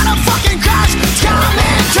lies, got a fucking crash, it's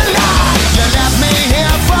coming to life. You left me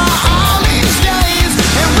here for all these days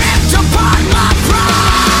and ripped apart my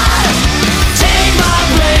pride. Take my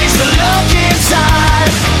place to look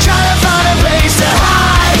inside, try to find a place to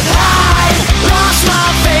hide. Lost my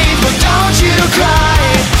faith, but don't you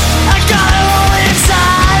cry. I got a hole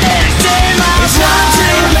inside and it's 10 miles. It's not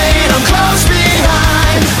too late, I'm close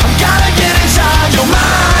behind. I'm gotta get inside your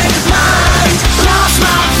mind. Lost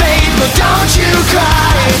my faith, but don't you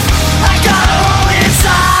cry. I got a hole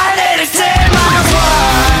inside and it's 10 miles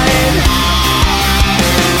wide.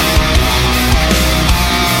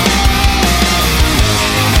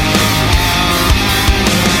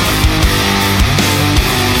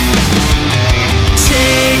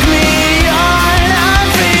 Take me on, I'm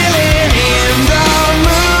feeling in the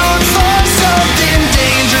mood for something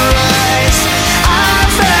dangerous. I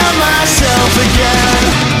found myself again.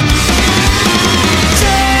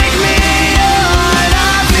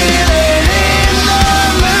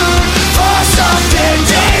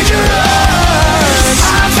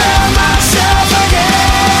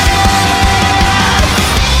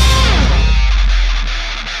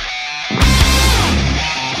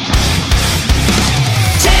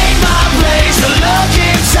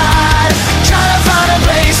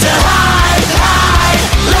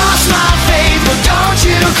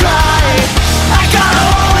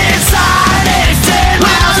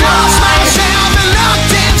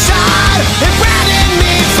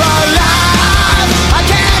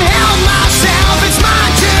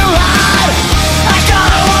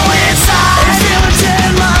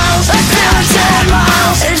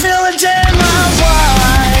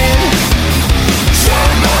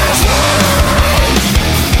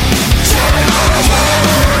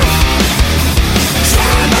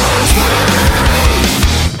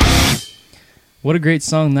 What a great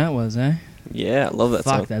song that was, eh? Yeah, I love that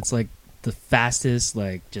song. Fuck, that's like the fastest,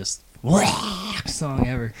 like, just song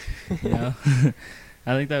ever, you know?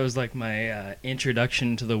 I think that was like my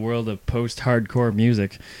introduction to the world of post-hardcore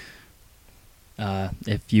music.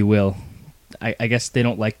 if you will. I guess they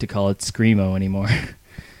don't like to call it screamo anymore.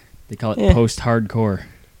 They call it post-hardcore.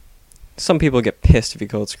 Some people get pissed if you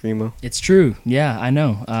call it screamo. It's true. Yeah, I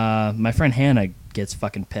know. My friend Hannah gets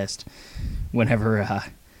fucking pissed whenever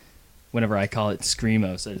I call it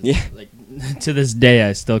screamo. So like to this day,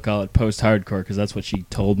 I still call it post-hardcore because that's what she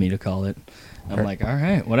told me to call it. I'm like, all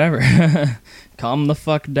right, whatever. Calm the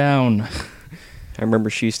fuck down. I remember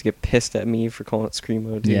she used to get pissed at me for calling it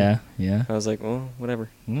screamo, too. Yeah. I was like, well, whatever.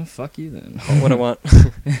 Well, fuck you then. Call what I want.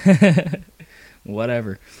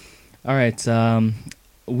 Whatever. All right.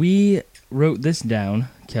 We wrote this down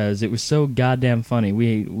because it was so goddamn funny.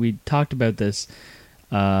 We talked about this.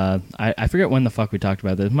 I forget when the fuck we talked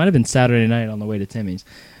about this. It might have been Saturday night on the way to Timmy's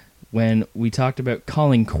when we talked about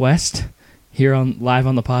calling Quest here live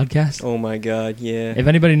on the podcast. Oh my god, yeah. If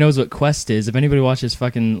anybody knows what Quest is, if anybody watches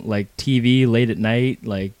fucking like TV late at night,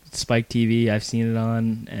 like Spike TV, I've seen it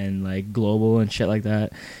on, and like Global and shit like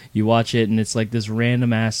that, you watch it and it's like this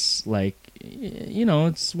random ass, like, you know,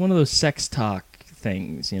 it's one of those sex talk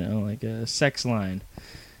things, you know, like a sex line,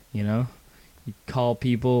 you know? You call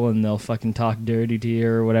people and they'll fucking talk dirty to you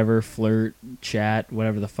or whatever, flirt, chat,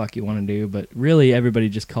 whatever the fuck you want to do. But really, everybody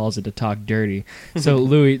just calls it to talk dirty. So,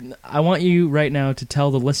 Louis, I want you right now to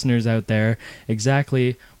tell the listeners out there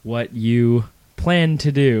exactly what you plan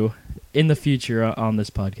to do in the future on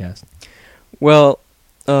this podcast. Well,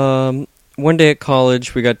 one day at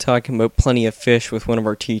college, we got talking about Plenty of Fish with one of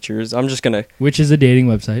our teachers. Which is a dating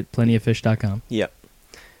website, plentyoffish.com. Yep.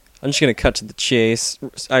 I'm just going to cut to the chase.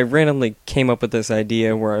 I randomly came up with this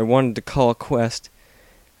idea where I wanted to call Quest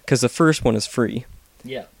because the first one is free.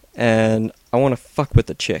 Yeah. And I want to fuck with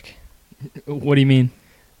the chick. What do you mean?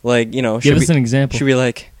 Like, you know... Give us an example. She'll be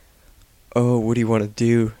like, oh, what do you want to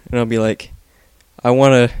do? And I'll be like, I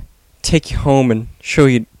want to take you home and show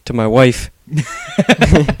you to my wife.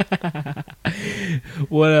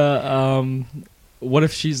 What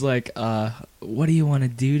if she's like, what do you want to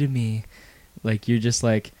do to me? Like, you're just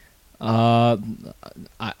like... I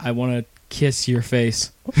want to kiss your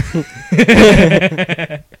face.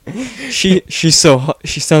 She's so hot.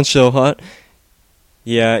 She sounds so hot.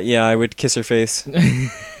 Yeah, I would kiss her face.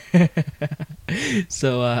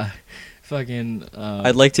 So, fucking.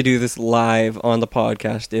 I'd like to do this live on the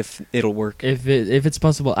podcast if it'll work. If it's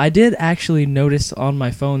possible, I did actually notice on my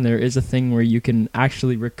phone there is a thing where you can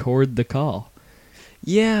actually record the call.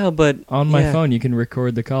 Yeah, but... On my phone, you can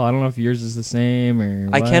record the call. I don't know if yours is the same or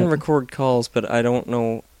what. I can record calls, but I don't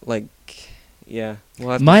know, like... Yeah, we'll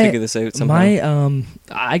have to figure this out somehow.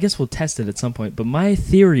 I guess we'll test it at some point, but my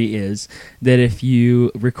theory is that if you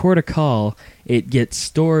record a call, it gets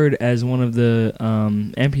stored as one of the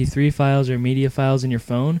MP3 files or media files in your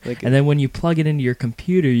phone, and then when you plug it into your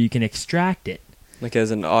computer, you can extract it. Like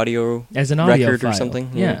as an audio record file. Or something?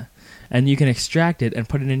 Yeah. And you can extract it and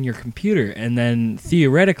put it in your computer, and then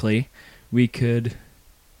theoretically, we could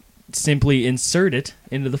simply insert it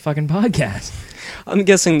into the fucking podcast. I'm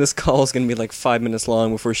guessing this call is going to be like 5 minutes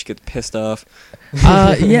long before she gets pissed off.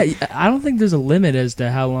 Yeah, I don't think there's a limit as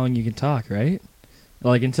to how long you can talk, right?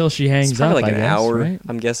 Like until she hangs up, like I guess, hour. Right?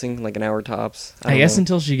 I'm guessing like an hour tops. I guess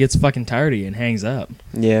until she gets fucking tardy and hangs up.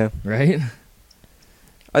 Yeah. Right?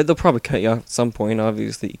 They'll probably cut you off at some point.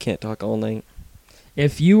 Obviously, you can't talk all night.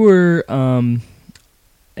 If you were,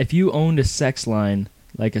 if you owned a sex line,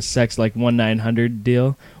 like a 1-900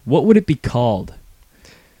 deal, what would it be called?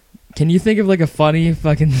 Can you think of like a funny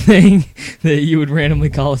fucking thing that you would randomly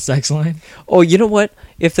call a sex line? Oh, you know what?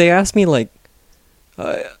 If they ask me like,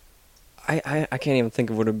 I can't even think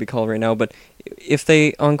of what it would be called right now. But if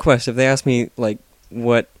they on Quest, if they ask me like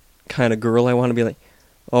what kind of girl I want to be like,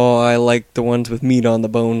 oh, I like the ones with meat on the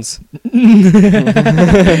bones. They're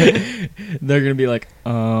gonna be like,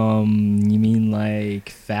 you mean like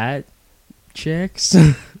fat chicks?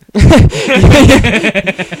 yeah,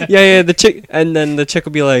 the chick, and then the chick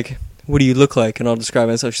will be like, what do you look like? And I'll describe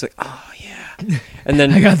myself. She's like, oh yeah. And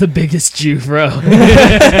then I got the biggest Jew, bro.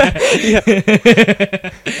 Yeah.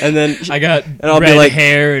 And then I got I'll red be like,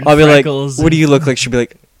 hair and I'll be like, freckles. what do you look like? She'll be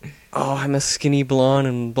like, oh, I'm a skinny blonde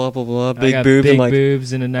and blah blah blah, big I got boobs. big I'm like,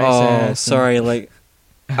 boobs and a nice oh, ass. sorry, like.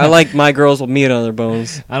 I like my girls with meat on their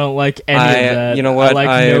bones. I don't like any of that. You know what? I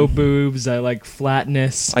like no boobs. I like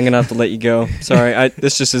flatness. I'm gonna have to let you go. Sorry,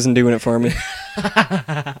 this just isn't doing it for me.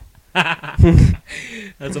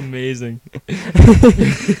 That's amazing.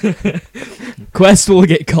 Quest will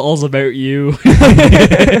get calls about you.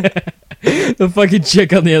 The fucking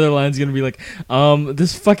chick on the other line's gonna be like,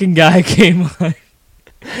 this fucking guy came on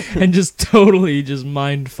and just totally just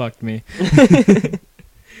mind fucked me.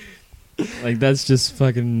 Like, that's just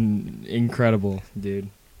fucking incredible, dude.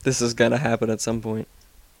 This is gonna happen at some point.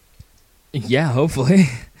 Yeah, hopefully.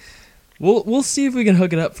 We'll see if we can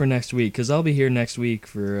hook it up for next week, because I'll be here next week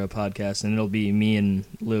for a podcast, and it'll be me and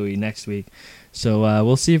Louie next week. So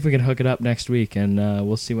we'll see if we can hook it up next week, and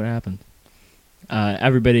we'll see what happens.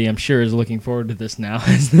 Everybody, I'm sure, is looking forward to this now.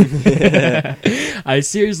 I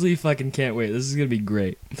seriously fucking can't wait. This is going to be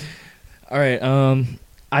great. All right,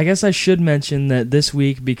 I guess I should mention that this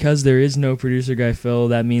week, because there is no producer guy Phil,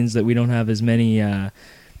 that means that we don't have as many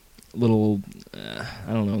little,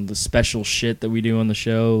 I don't know, the special shit that we do on the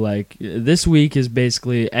show. Like, this week is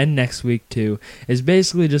basically, and next week too, is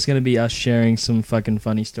basically just going to be us sharing some fucking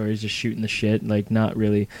funny stories, just shooting the shit, like not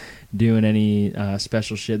really doing any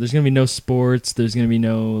special shit. There's going to be no sports, there's going to be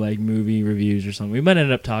no like movie reviews or something. We might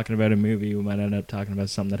end up talking about a movie, we might end up talking about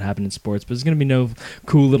something that happened in sports, but there's going to be no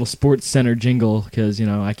cool little Sports Center jingle, because, you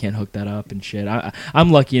know, I can't hook that up and shit.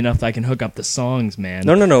 I'm lucky enough that I can hook up the songs, man.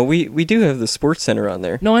 No, we do have the Sports Center on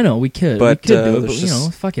there. No, I know, we could do it, but, you know,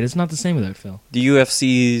 fuck it, it's not the same without Phil. The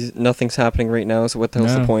UFC, nothing's happening right now, so what the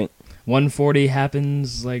hell's the point? 140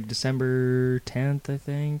 happens like December 10th, I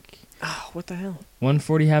think. Oh, what the hell?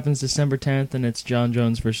 140 happens December 10th, and it's John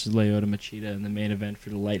Jones versus Lyoto Machida in the main event for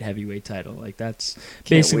the light heavyweight title. Like, that's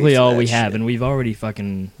basically all we have, and we've already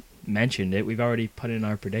fucking mentioned it. We've already put in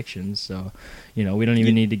our predictions, so, you know, we don't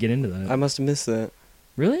even need to get into that. I must have missed that.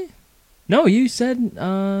 Really? No, you said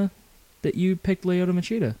that you picked Lyoto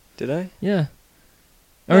Machida. Did I? Yeah.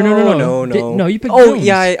 Or no. No, you picked Jones. Jones.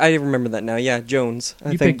 Yeah, I remember that now. Yeah, Jones.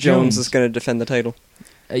 I think Jones is going to defend the title.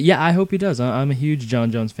 Yeah, I hope he does. I'm a huge John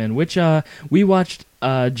Jones fan. Which we watched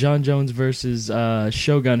John Jones versus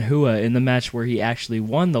Shogun Hua in the match where he actually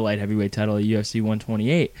won the light heavyweight title at UFC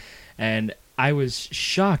 128, and I was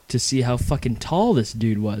shocked to see how fucking tall this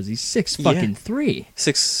dude was. He's 6'3". 6'3",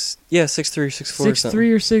 6'4", 6'3"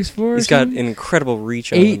 or 6'4". He's got incredible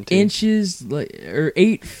reach on him, 8 inches, or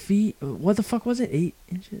 8 feet. What the fuck was it? 8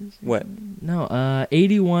 inches? What? No,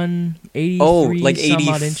 81, 83 like some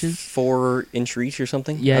odd inches. 84-inch reach or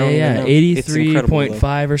something? Yeah,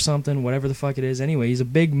 83.5 or something, whatever the fuck it is. Anyway, he's a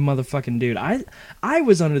big motherfucking dude. I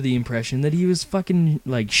was under the impression that he was fucking,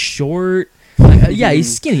 like, short. Yeah,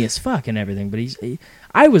 he's skinny as fuck and everything, but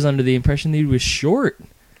I was under the impression that he was short.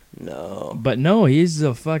 No. But no, he's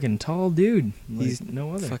a fucking tall dude. Like, he's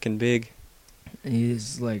no other. Fucking big.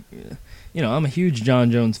 He's like, you know, I'm a huge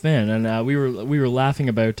John Jones fan, and we were laughing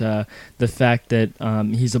about the fact that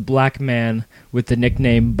he's a black man with the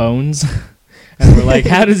nickname Bones. And we're like,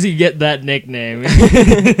 how does he get that nickname?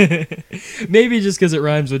 Maybe just because it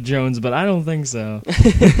rhymes with Jones, but I don't think so.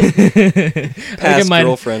 Past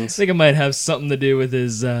girlfriends. I think it might have something to do with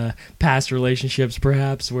his past relationships,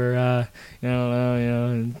 perhaps, where, I don't know, you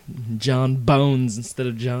know, John Bones instead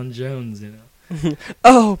of John Jones, you know.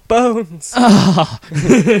 Oh, Bones! Oh.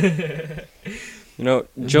 You know,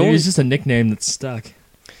 Maybe Jones... it's just a nickname that's stuck.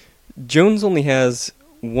 Jones only has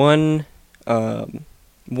one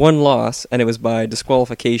loss, and it was by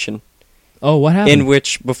disqualification. Oh, what happened? In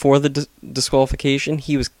which, before the disqualification,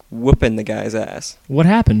 he was whooping the guy's ass. What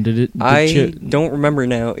happened? I don't remember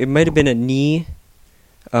now. It might have been a knee.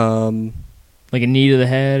 Like a knee to the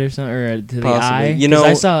head or something, or to the eye? You know,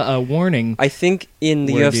 I saw a warning. I think in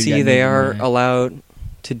the UFC they are allowed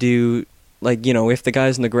to do, like, you know, if the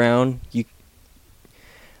guy's on the ground, I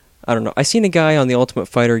don't know. I seen a guy on The Ultimate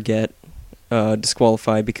Fighter get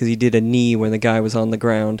disqualified because he did a knee when the guy was on the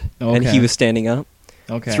ground, and he was standing up.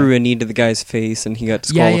 Okay. Threw a knee to the guy's face, and he got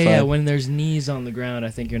disqualified. Yeah. When there's knees on the ground, I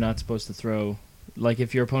think you're not supposed to throw. Like,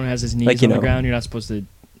 if your opponent has his knees on the ground, you're not supposed to.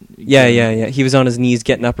 Yeah. He was on his knees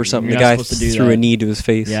getting up or something. The guy threw a knee to his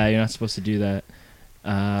face. Yeah, you're not supposed to do that.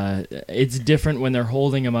 It's different when they're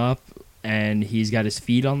holding him up and he's got his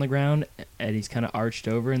feet on the ground and he's kind of arched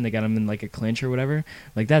over and they got him in like a clinch or whatever.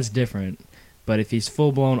 Like, that's different. But if he's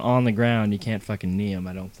full-blown on the ground, you can't fucking knee him,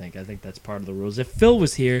 I don't think. I think that's part of the rules. If Phil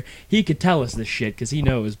was here, he could tell us this shit because he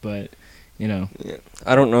knows, but, you know. Yeah.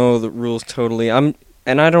 I don't know the rules totally. And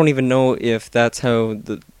I don't even know if that's how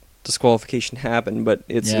the disqualification happened, but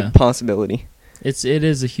it's a possibility. It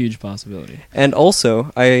is a huge possibility. And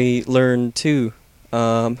also, I learned too,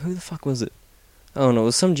 who the fuck was it? I don't know, it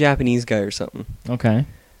was some Japanese guy or something. Okay.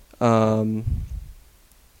 Might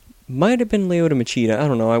have been Lyoto Machida. I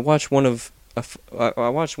don't know. I watched I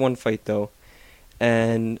watched one fight though,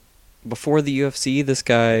 and before the UFC, this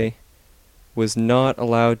guy was not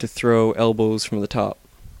allowed to throw elbows from the top.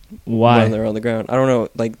 Why? When they're on the ground. I don't know.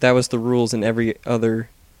 Like, that was the rules in every other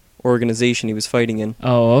organization he was fighting in.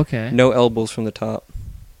 Oh, okay. No elbows from the top.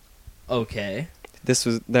 Okay.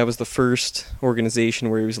 that was the first organization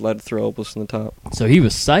where he was allowed to throw elbows from the top. So he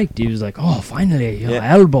was psyched. He was like, "Oh, finally, Yeah.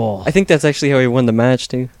 elbow." I think that's actually how he won the match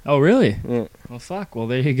too. Oh, really? Yeah. Well, fuck. Well,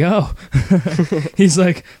 there you go. He's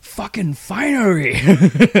like, "Fucking finery,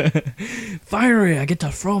 finery! I get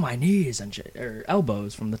to throw my knees and shit, or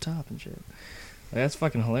elbows from the top and shit." Like, that's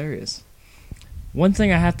fucking hilarious. One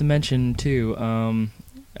thing I have to mention too.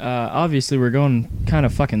 Obviously, we're going kind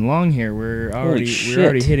of fucking long here. We're already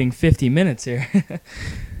hitting 50 minutes here,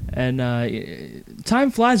 and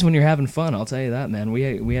time flies when you're having fun. I'll tell you that, man.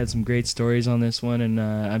 We had some great stories on this one, and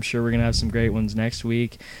I'm sure we're gonna have some great ones next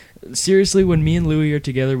week. Seriously, when me and Louie are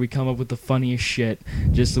together, we come up with the funniest shit.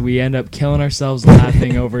 Just we end up killing ourselves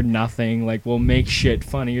laughing over nothing. Like, we'll make shit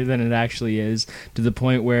funnier than it actually is, to the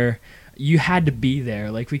point where you had to be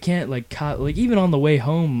there. Like, we can't, like, cut, like, even on the way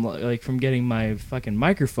home, like, from getting my fucking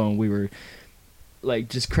microphone, we were, like,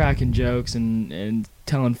 just cracking jokes and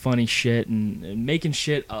telling funny shit and making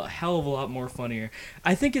shit a hell of a lot more funnier.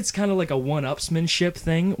 I think it's kind of like a one-upsmanship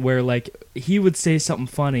thing, where, like, he would say something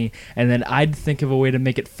funny, and then I'd think of a way to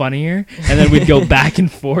make it funnier, and then we'd go back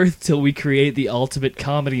and forth till we create the ultimate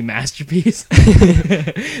comedy masterpiece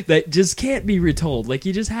that just can't be retold. Like,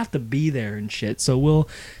 you just have to be there and shit. So we'll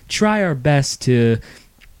try our best to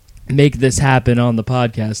make this happen on the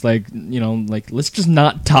podcast. Like, you know, like, let's just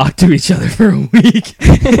not talk to each other for a week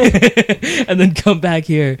and then come back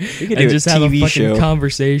here and just have a fucking show.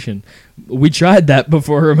 Conversation. We tried that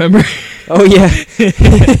before, remember? Oh yeah.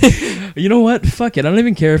 You know what? Fuck it. I don't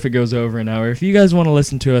even care if it goes over an hour. If you guys want to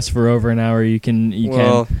listen to us for over an hour, you can.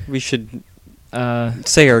 Well, we should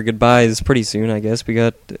say our goodbyes pretty soon, I guess. We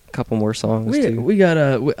got a couple more songs too. We got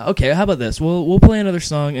okay, how about this? We'll play another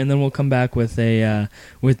song, and then we'll come back with a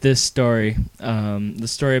with this story. The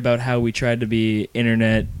story about how we tried to be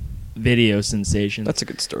internet video sensations. That's a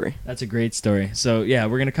good story. That's a great story. So yeah,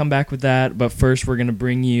 we're gonna come back with that, but first we're gonna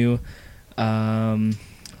bring you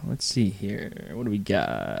let's see here. What do we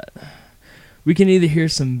got? We can either hear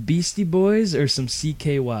some Beastie Boys or some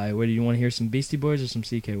CKY. What do you want to hear, some Beastie Boys or some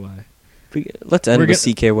CKY? Let's end with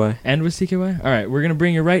CKY. End with CKY? All right, we're going to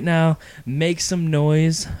bring you right now Make Some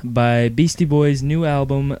Noise by Beastie Boys' new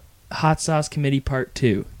album, Hot Sauce Committee Part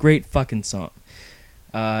 2. Great fucking song.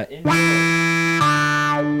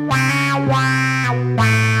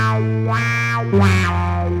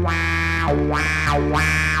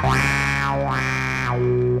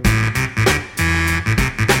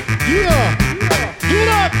 Yeah, get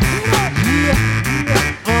up!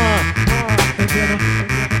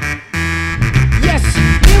 Yes,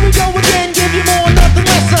 here we go again, give you more, nothing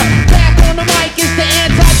lesser. Back on the mic is the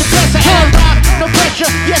antidepressant. Hell rock, no pressure,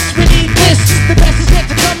 yes we need this. The best is yet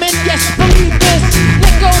to come in, yes believe this.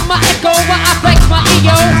 Let go my echo while I flex my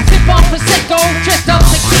ego. Sip on Prosecco, dressed up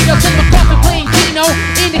tuxedos in my coffin playing Keno.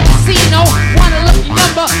 In the casino, want a lucky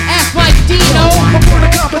number, ask Mike Dino. I'm on a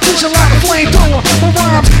competition like a flamethrower. My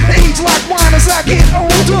rhymes age like wine as I get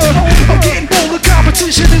older. I'm getting bolder,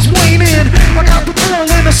 competition is waning. I got the ball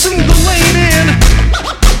and I see the lane in.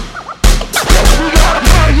 We got a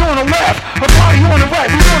party on the left, a party on the right.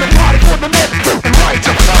 We want a party for the left and right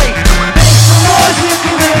to fight. Make some noise if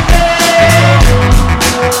you live there.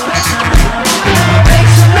 Make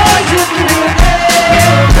some noise if you live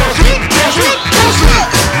there.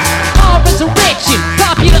 All resurrection,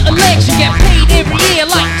 popular election, get paid every year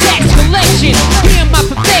like tax collection. Hear my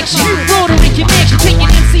perfection, rotary connection, taking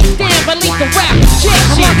MCs down by lethal rap I'm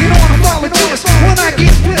injection. rocking on a volunteers. When I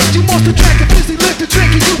get pissed, you must have drank a busy lift the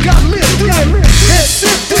drink and you got lifted. Head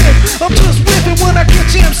sifted, I'm just whipping when I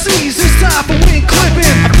catch MCs. It's time for wing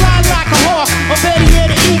clipping. I fly like a hawk, or better yet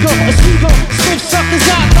an eagle, a seagull, sniff suckers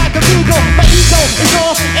out like a beagle. My ego is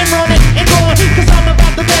off and running and going, cause I'm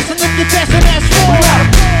about the best, and if you're testing, that's wrong.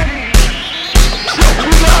 We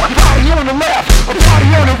got a party on the left, a party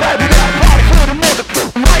on the right. We got a party for the mother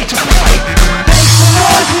right to fight. Make some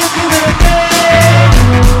noise if you live there.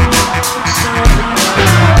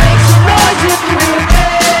 Make some noise if you live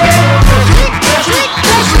there.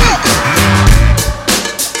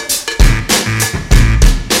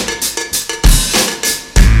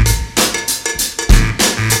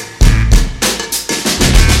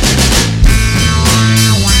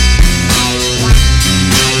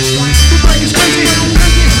 The brain is crazy.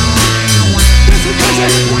 This is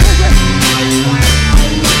crazy.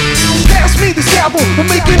 Pass me the scalpel, I'm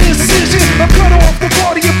making an incision. I'm cut off the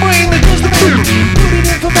part of your brain that does the food. Put it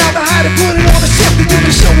in formaldehyde and put it on a shelf, and you can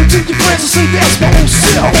show it to your friends and say that's my own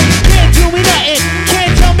self. Can't do me nothing,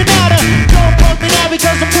 can't tell me nada. Don't punk me now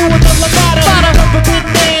because I'm doing the lambada. Come forbidden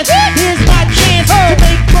dance, here's my chance to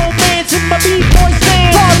make romance in my B-boy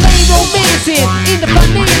stance. Parlay romancing in the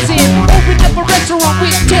financing, open up a restaurant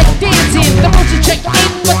with tech dancing. The motion check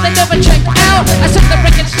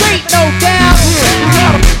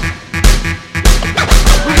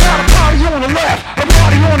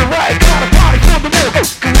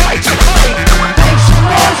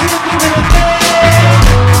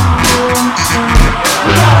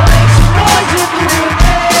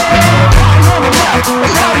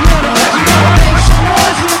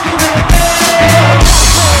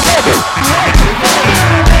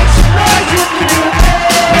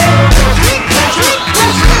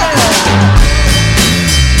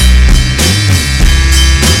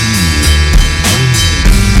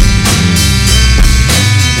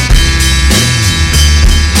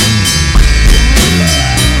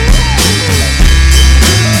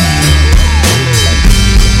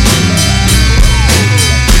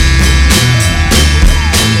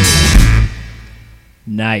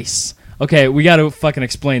nice. Okay, we got to fucking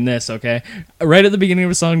explain this, okay? Right at the beginning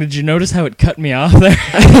of the song, did you notice how it cut me off there?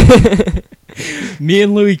 Me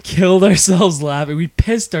and Louis killed ourselves laughing. We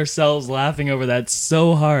pissed ourselves laughing over that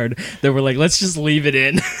so hard that we're like, let's just leave it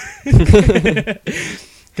in.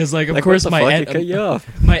 Because, like, of course, what the fuck? It cut you off.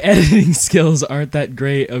 my editing skills aren't that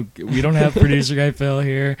great. We don't have producer guy Phil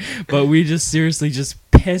here, but we just seriously just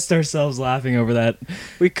pissed ourselves laughing over that.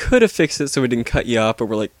 We could have fixed it so it didn't cut you off, but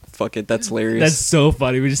we're like, fuck it, that's hilarious. That's so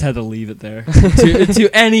funny. We just had to leave it there. to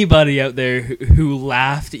anybody out there who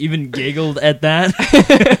laughed, even giggled at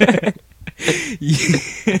that,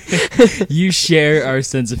 you share our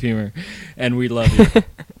sense of humor, and we love you.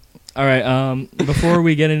 All right, before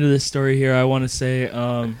we get into this story here, I want to say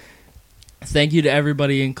thank you to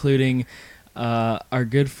everybody, including our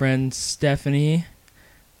good friend Stephanie,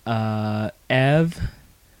 Ev,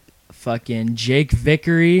 fucking Jake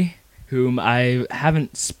Vickery, whom I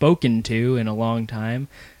haven't spoken to in a long time,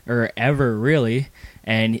 or ever really,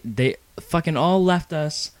 and they fucking all left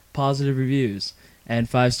us positive reviews and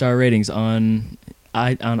 5-star ratings on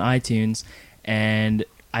iTunes, and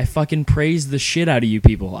I fucking praise the shit out of you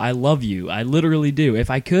people. I love you. I literally do. If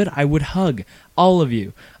I could, I would hug all of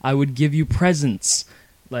you. I would give you presents.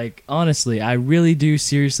 Like, honestly, I really do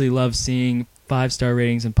seriously love seeing 5-star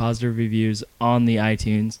ratings and positive reviews on the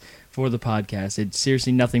iTunes for the podcast. It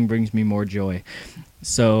seriously, nothing brings me more joy.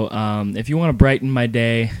 So, if you want to brighten my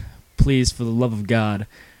day, please, for the love of God,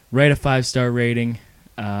 write a 5-star rating,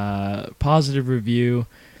 positive review,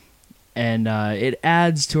 and it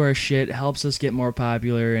adds to our shit, helps us get more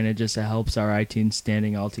popular, and it just helps our iTunes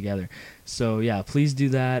standing altogether. So yeah, please do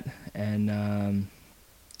that, and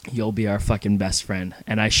you'll be our fucking best friend.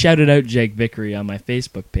 And I shouted out Jake Vickery on my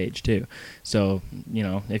Facebook page too. So, you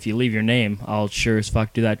know, if you leave your name, I'll sure as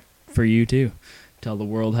fuck do that for you too. Tell the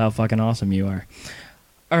world how fucking awesome you are.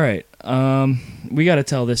 All right, we got to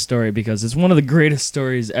tell this story because it's one of the greatest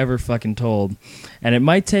stories ever fucking told, and it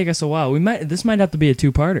might take us a while. This might have to be a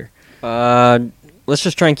 2-parter. Let's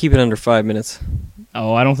just try and keep it under 5 minutes.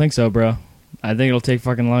 Oh, I don't think so, bro. I think it'll take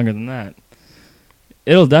fucking longer than that.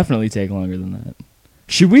 It'll definitely take longer than that.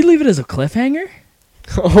 Should we leave it as a cliffhanger?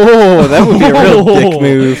 Oh, that would be a real dick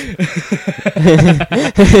move.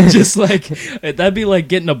 Just like, that'd be like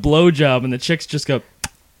getting a blowjob and the chicks just go...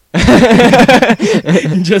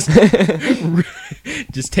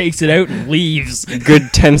 just takes it out and leaves. Good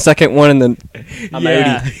 10-second one and then I'm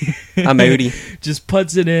outie. I'm outie. Just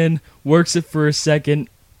puts it in, works it for a second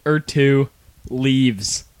or two,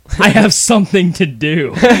 leaves. I have something to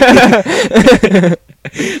do.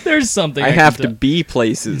 There's something I have to be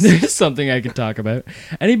places. There's something I could talk about.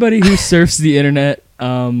 Anybody who surfs the internet,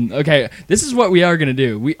 okay, this is what we are going to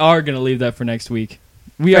do. We are going to leave that for next week.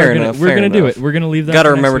 We're gonna do it. We're gonna leave that.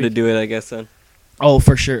 Gotta remember to do it, I guess. Then. Oh,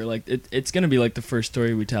 for sure. Like it's gonna be like the first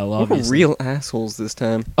story we tell. Obviously, we're real assholes this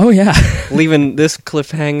time. Oh yeah, leaving this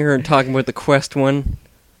cliffhanger and talking about the Quest one.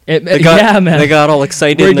 Yeah, man. They got all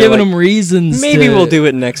excited. We're giving them reasons. Maybe we'll do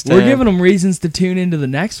it next time. We're giving them reasons to tune into the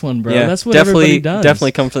next one, bro. Yeah, that's what everybody does.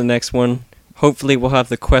 Definitely come for the next one. Hopefully we'll have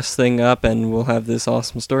the Quest thing up and we'll have this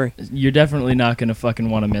awesome story. You're definitely not gonna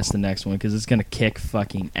fucking want to miss the next one because it's gonna kick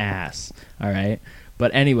fucking ass. All right.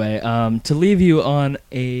 But anyway, to leave you on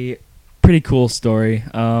a pretty cool story,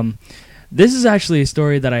 this is actually a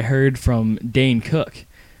story that I heard from Dane Cook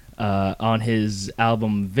on his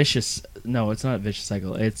album Vicious... No, it's not Vicious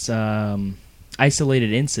Cycle. It's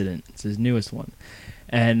Isolated Incident. It's his newest one.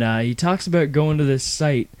 And he talks about going to this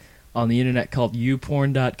site on the internet called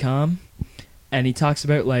youporn.com, and he talks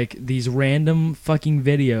about like these random fucking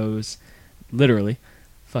videos, literally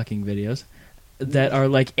fucking videos, that are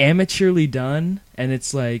like amateurly done, and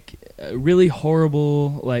it's like really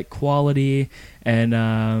horrible like quality, and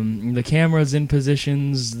the camera's in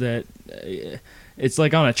positions that it's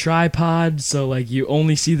like on a tripod, so like you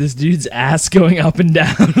only see this dude's ass going up and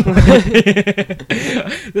down.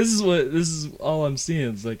 This is all I'm seeing.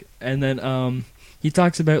 It's like, and then he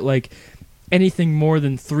talks about like anything more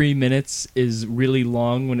than 3 minutes is really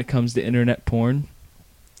long when it comes to internet porn.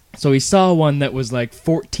 So he saw one that was like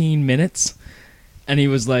 14 minutes. And he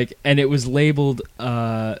was like, and it was labeled,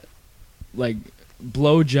 like,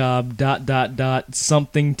 blowjob ...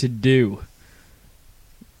 something to do.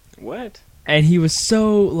 What? And he was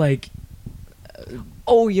so, like...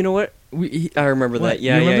 oh, you know what? I remember what? that.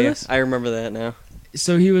 Yeah, you remember yeah. This? I remember that now.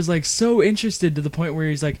 So he was, like, so interested to the point where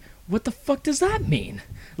he's like, what the fuck does that mean?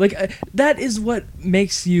 Like, that is what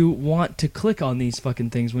makes you want to click on these fucking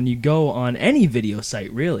things when you go on any video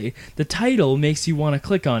site, really. The title makes you want to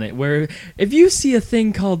click on it, where if you see a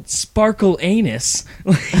thing called Sparkle Anus,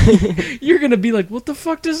 you're going to be like, what the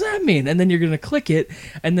fuck does that mean? And then you're going to click it,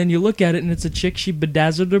 and then you look at it, and it's a chick, she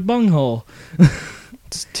bedazzled her bunghole.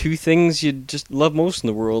 It's two things you just love most in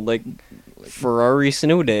the world, like Ferrari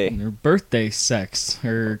snow day. Her birthday sex,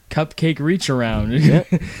 her cupcake reach around. Yeah.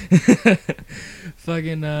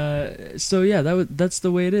 Fucking so yeah, that's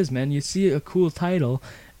the way it is, man. You see a cool title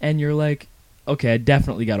and you're like, okay, I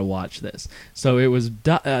definitely got to watch this. So it was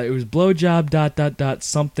blowjob ...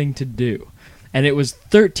 something to do. And it was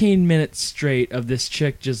 13 minutes straight of this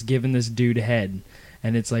chick just giving this dude head.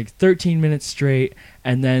 And it's like 13 minutes straight,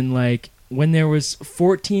 and then like when there was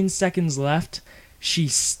 14 seconds left, she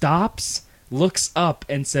stops, looks up,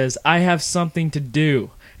 and says, I have something to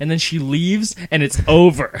do. And then she leaves, and it's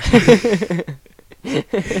over.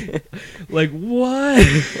 Like, what?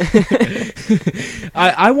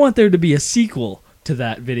 I want there to be a sequel to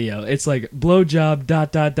that video. It's like,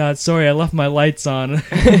 blowjob ... sorry, I left my lights on.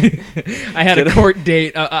 I had a court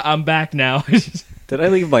date. I'm back now. Did I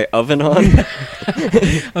leave my oven on?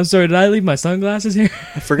 I'm sorry, did I leave my sunglasses here?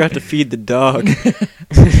 I forgot to feed the dog.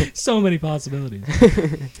 So many possibilities.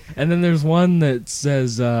 And then there's one that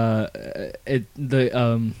says the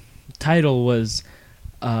title was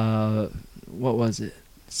what was it?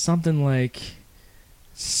 Something like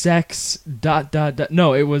sex ...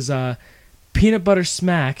 No, it was peanut butter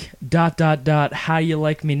smack ... how you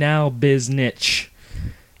like me now biznitch.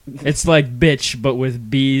 It's like bitch, but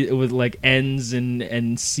with with like N's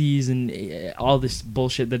and C's and all this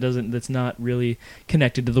bullshit that's not really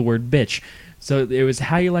connected to the word bitch. So it was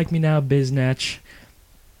how you like me now biznatch,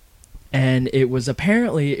 and it was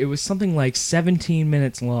something like 17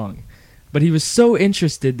 minutes long. But he was so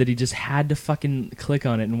interested that he just had to fucking click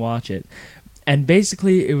on it and watch it. And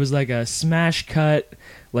basically it was like a smash cut,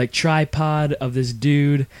 like tripod of this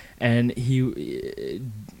dude, and he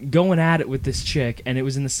going at it with this chick, and it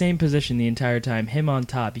was in the same position the entire time, him on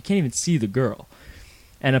top. You can't even see the girl.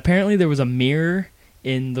 And apparently there was a mirror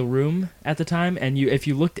in the room at the time, and if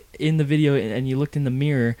you looked in the video and you looked in the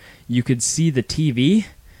mirror, you could see the TV.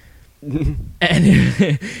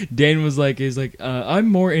 And Dane was like, I'm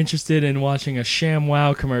more interested in watching a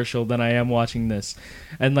ShamWow commercial than I am watching this.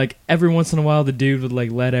 And like every once in a while the dude would like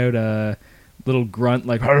let out a little grunt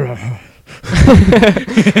like oh.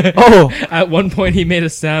 At one point he made a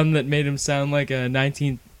sound that made him sound like a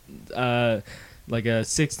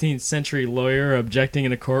 16th century lawyer objecting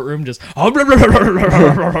in a courtroom, just and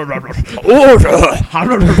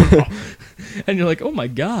you're like, oh my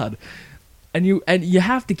god. And you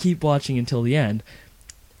have to keep watching until the end.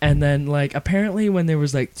 And then, like, apparently when there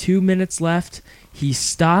was, like, 2 minutes left, he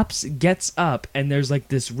stops, gets up, and there's, like,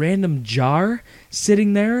 this random jar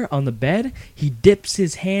sitting there on the bed. He dips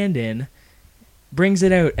his hand in, brings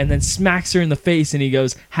it out, and then smacks her in the face, and he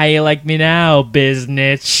goes, how you like me now,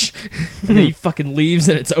 biznitch? And then he fucking leaves,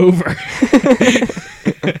 and it's over.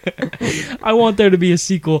 I want there to be a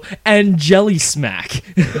sequel and jelly smack.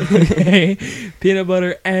 Okay? Peanut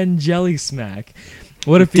butter and jelly smack.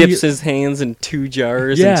 What if he dips his hands in 2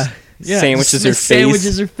 jars and sandwiches her face?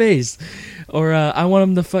 Sandwiches her face. Or I want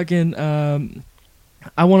him to fucking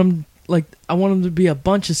I want him to be a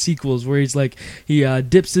bunch of sequels where he's like he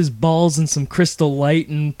dips his balls in some Crystal Light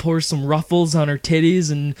and pours some Ruffles on her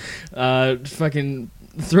titties and fucking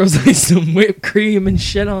throws like some whipped cream and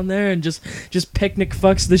shit on there and just picnic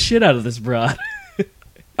fucks the shit out of this broad.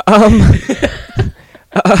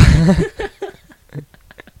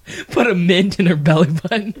 Put a mint in her belly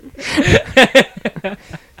button.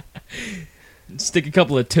 Stick a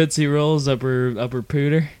couple of Tootsie Rolls up her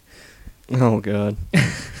pooter. Oh god.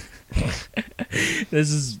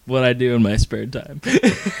 This is what I do in my spare time.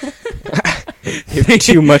 You have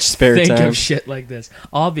too much spare time. Think of shit like this.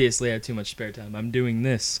 Obviously, I have too much spare time. I'm doing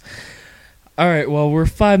this. All right, well, we're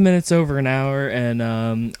 5 minutes over an hour, and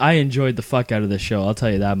I enjoyed the fuck out of this show. I'll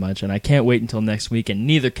tell you that much, and I can't wait until next week, and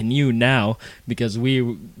neither can you now, because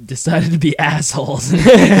we decided to be assholes and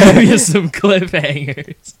give you some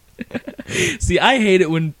cliffhangers. See, I hate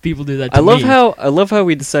it when people do that to me. I love how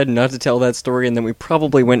we decided not to tell that story, and then we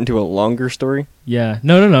probably went into a longer story. Yeah,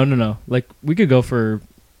 no. Like, we could go for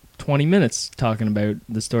 20 minutes talking about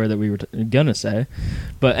the story that we were gonna say,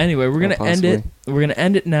 but anyway, we're gonna end it. We're gonna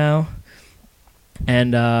end it now,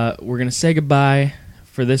 and we're gonna say goodbye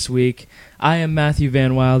for this week. I am Matthew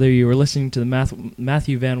Van Wylder. You are listening to the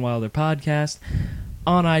Matthew Van Wylder podcast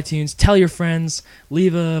on iTunes. Tell your friends.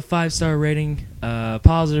 Leave a 5-star rating,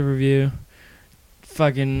 positive review.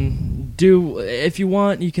 Fucking do, if you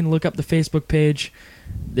want, you can look up the Facebook page.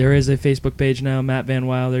 There is a Facebook page now, Matt Van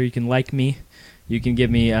Wylder. You can like me. You can give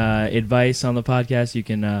me advice on the podcast. You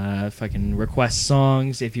can fucking request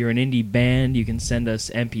songs. If you're an indie band, you can send us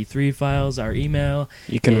MP3 files. Our email.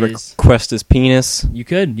 You can is, request his penis. You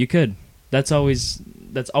could. That's always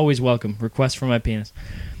welcome. Request for my penis.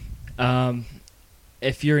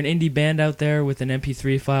 If you're an indie band out there with an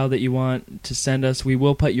MP3 file that you want to send us, we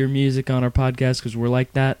will put your music on our podcast because we're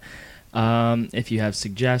like that. If you have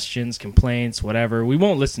suggestions, complaints, whatever, we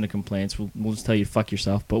won't listen to complaints. We'll just tell you to fuck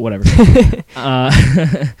yourself, but whatever.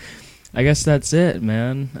 I guess that's it,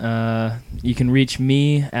 man. You can reach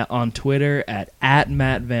me on Twitter at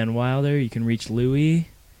Matt Van Wylder. You can reach Louis.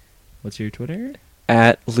 What's your Twitter?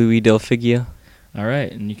 At Louis Delfigia. All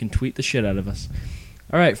right, and you can tweet the shit out of us.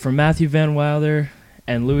 All right, from Matthew Van Wylder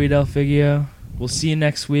and Louis Delfigia, we'll see you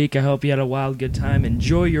next week. I hope you had a wild good time.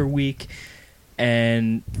 Enjoy your week.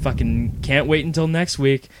 And fucking can't wait until next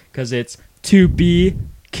week because it's to be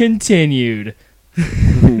continued.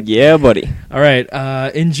 Yeah, buddy. All right.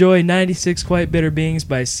 Enjoy 96 Quite Bitter Beings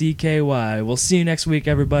by CKY. We'll see you next week,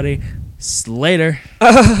 everybody. Later.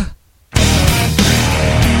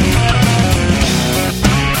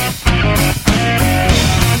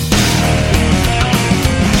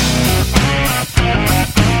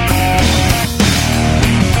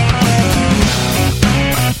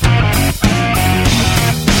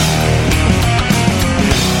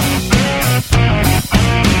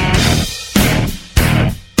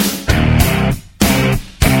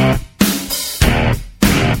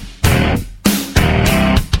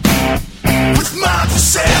 With my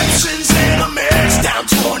perception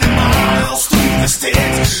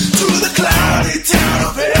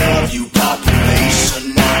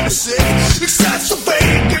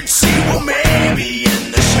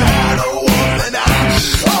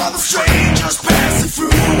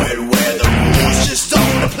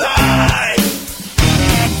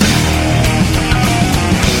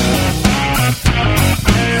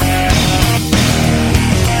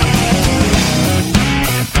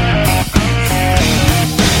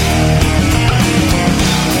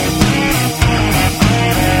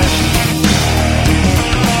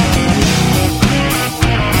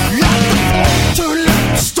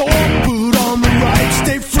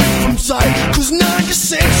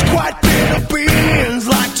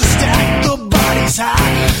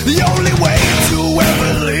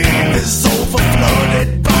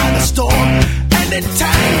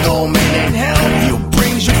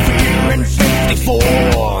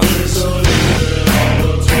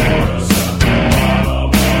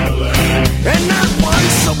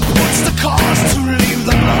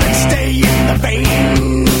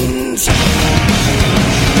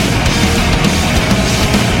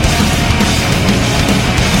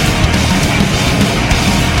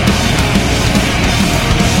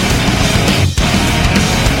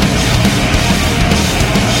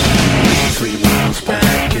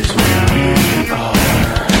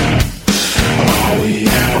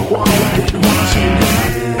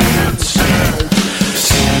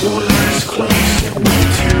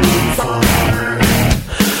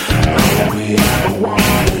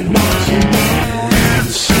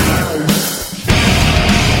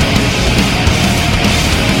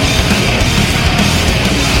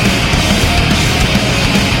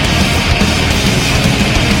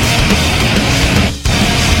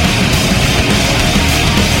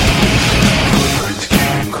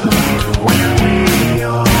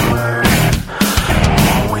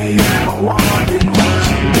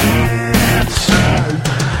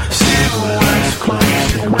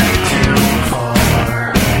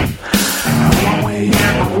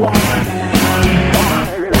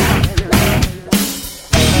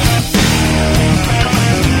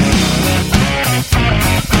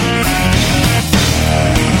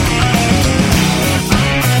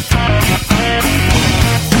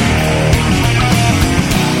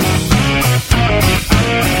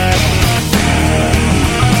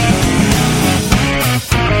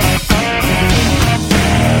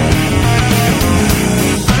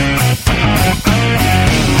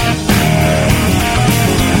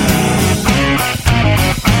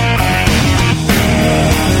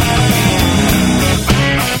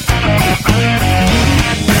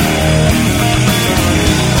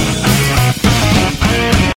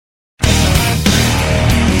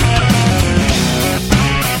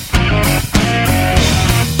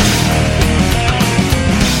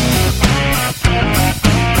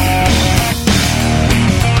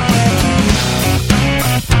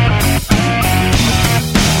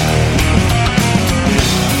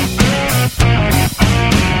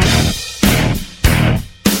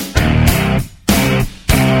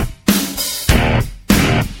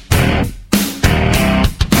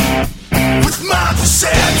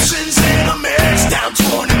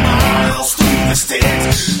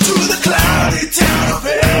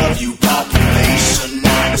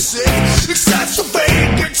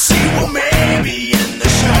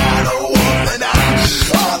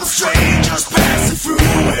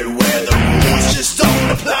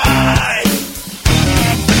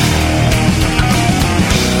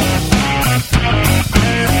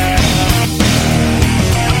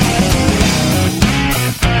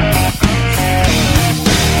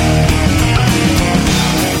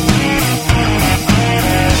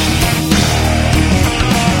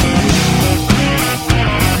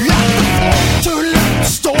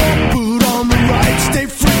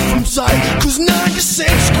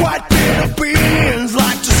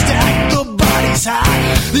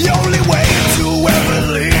inside. The only way to ever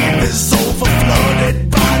leave is overflooded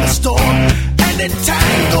by the storm. And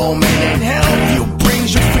entanglement in hell, you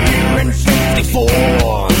brings your fear in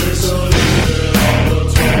 54s.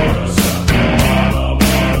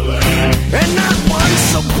 And not one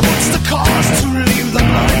supports the cause to leave the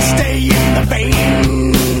blood stay in the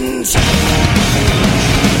veins.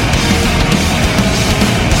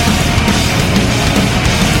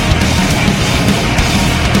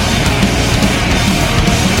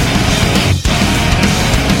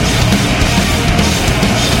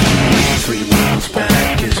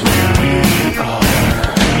 Back is where we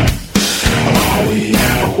are. All we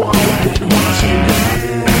ever wanted was an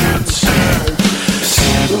answer.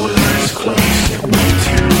 Civilized close and way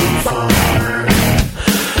too far.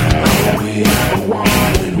 All we ever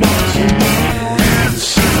wanted was an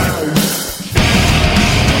answer.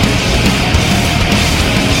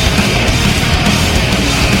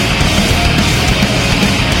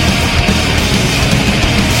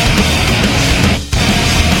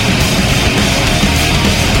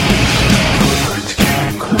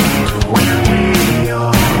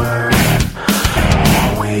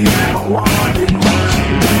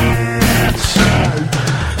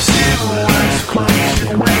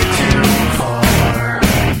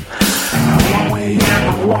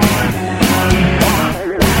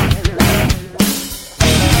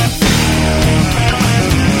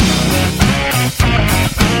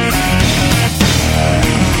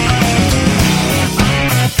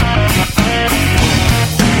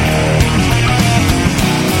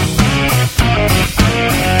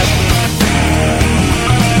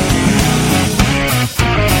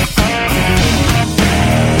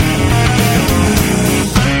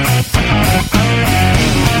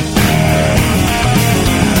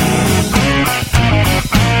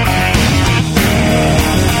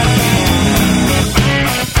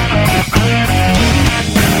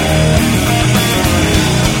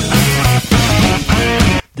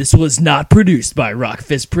 This was not produced by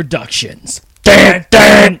Rockfist Productions. Dun,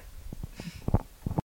 dun.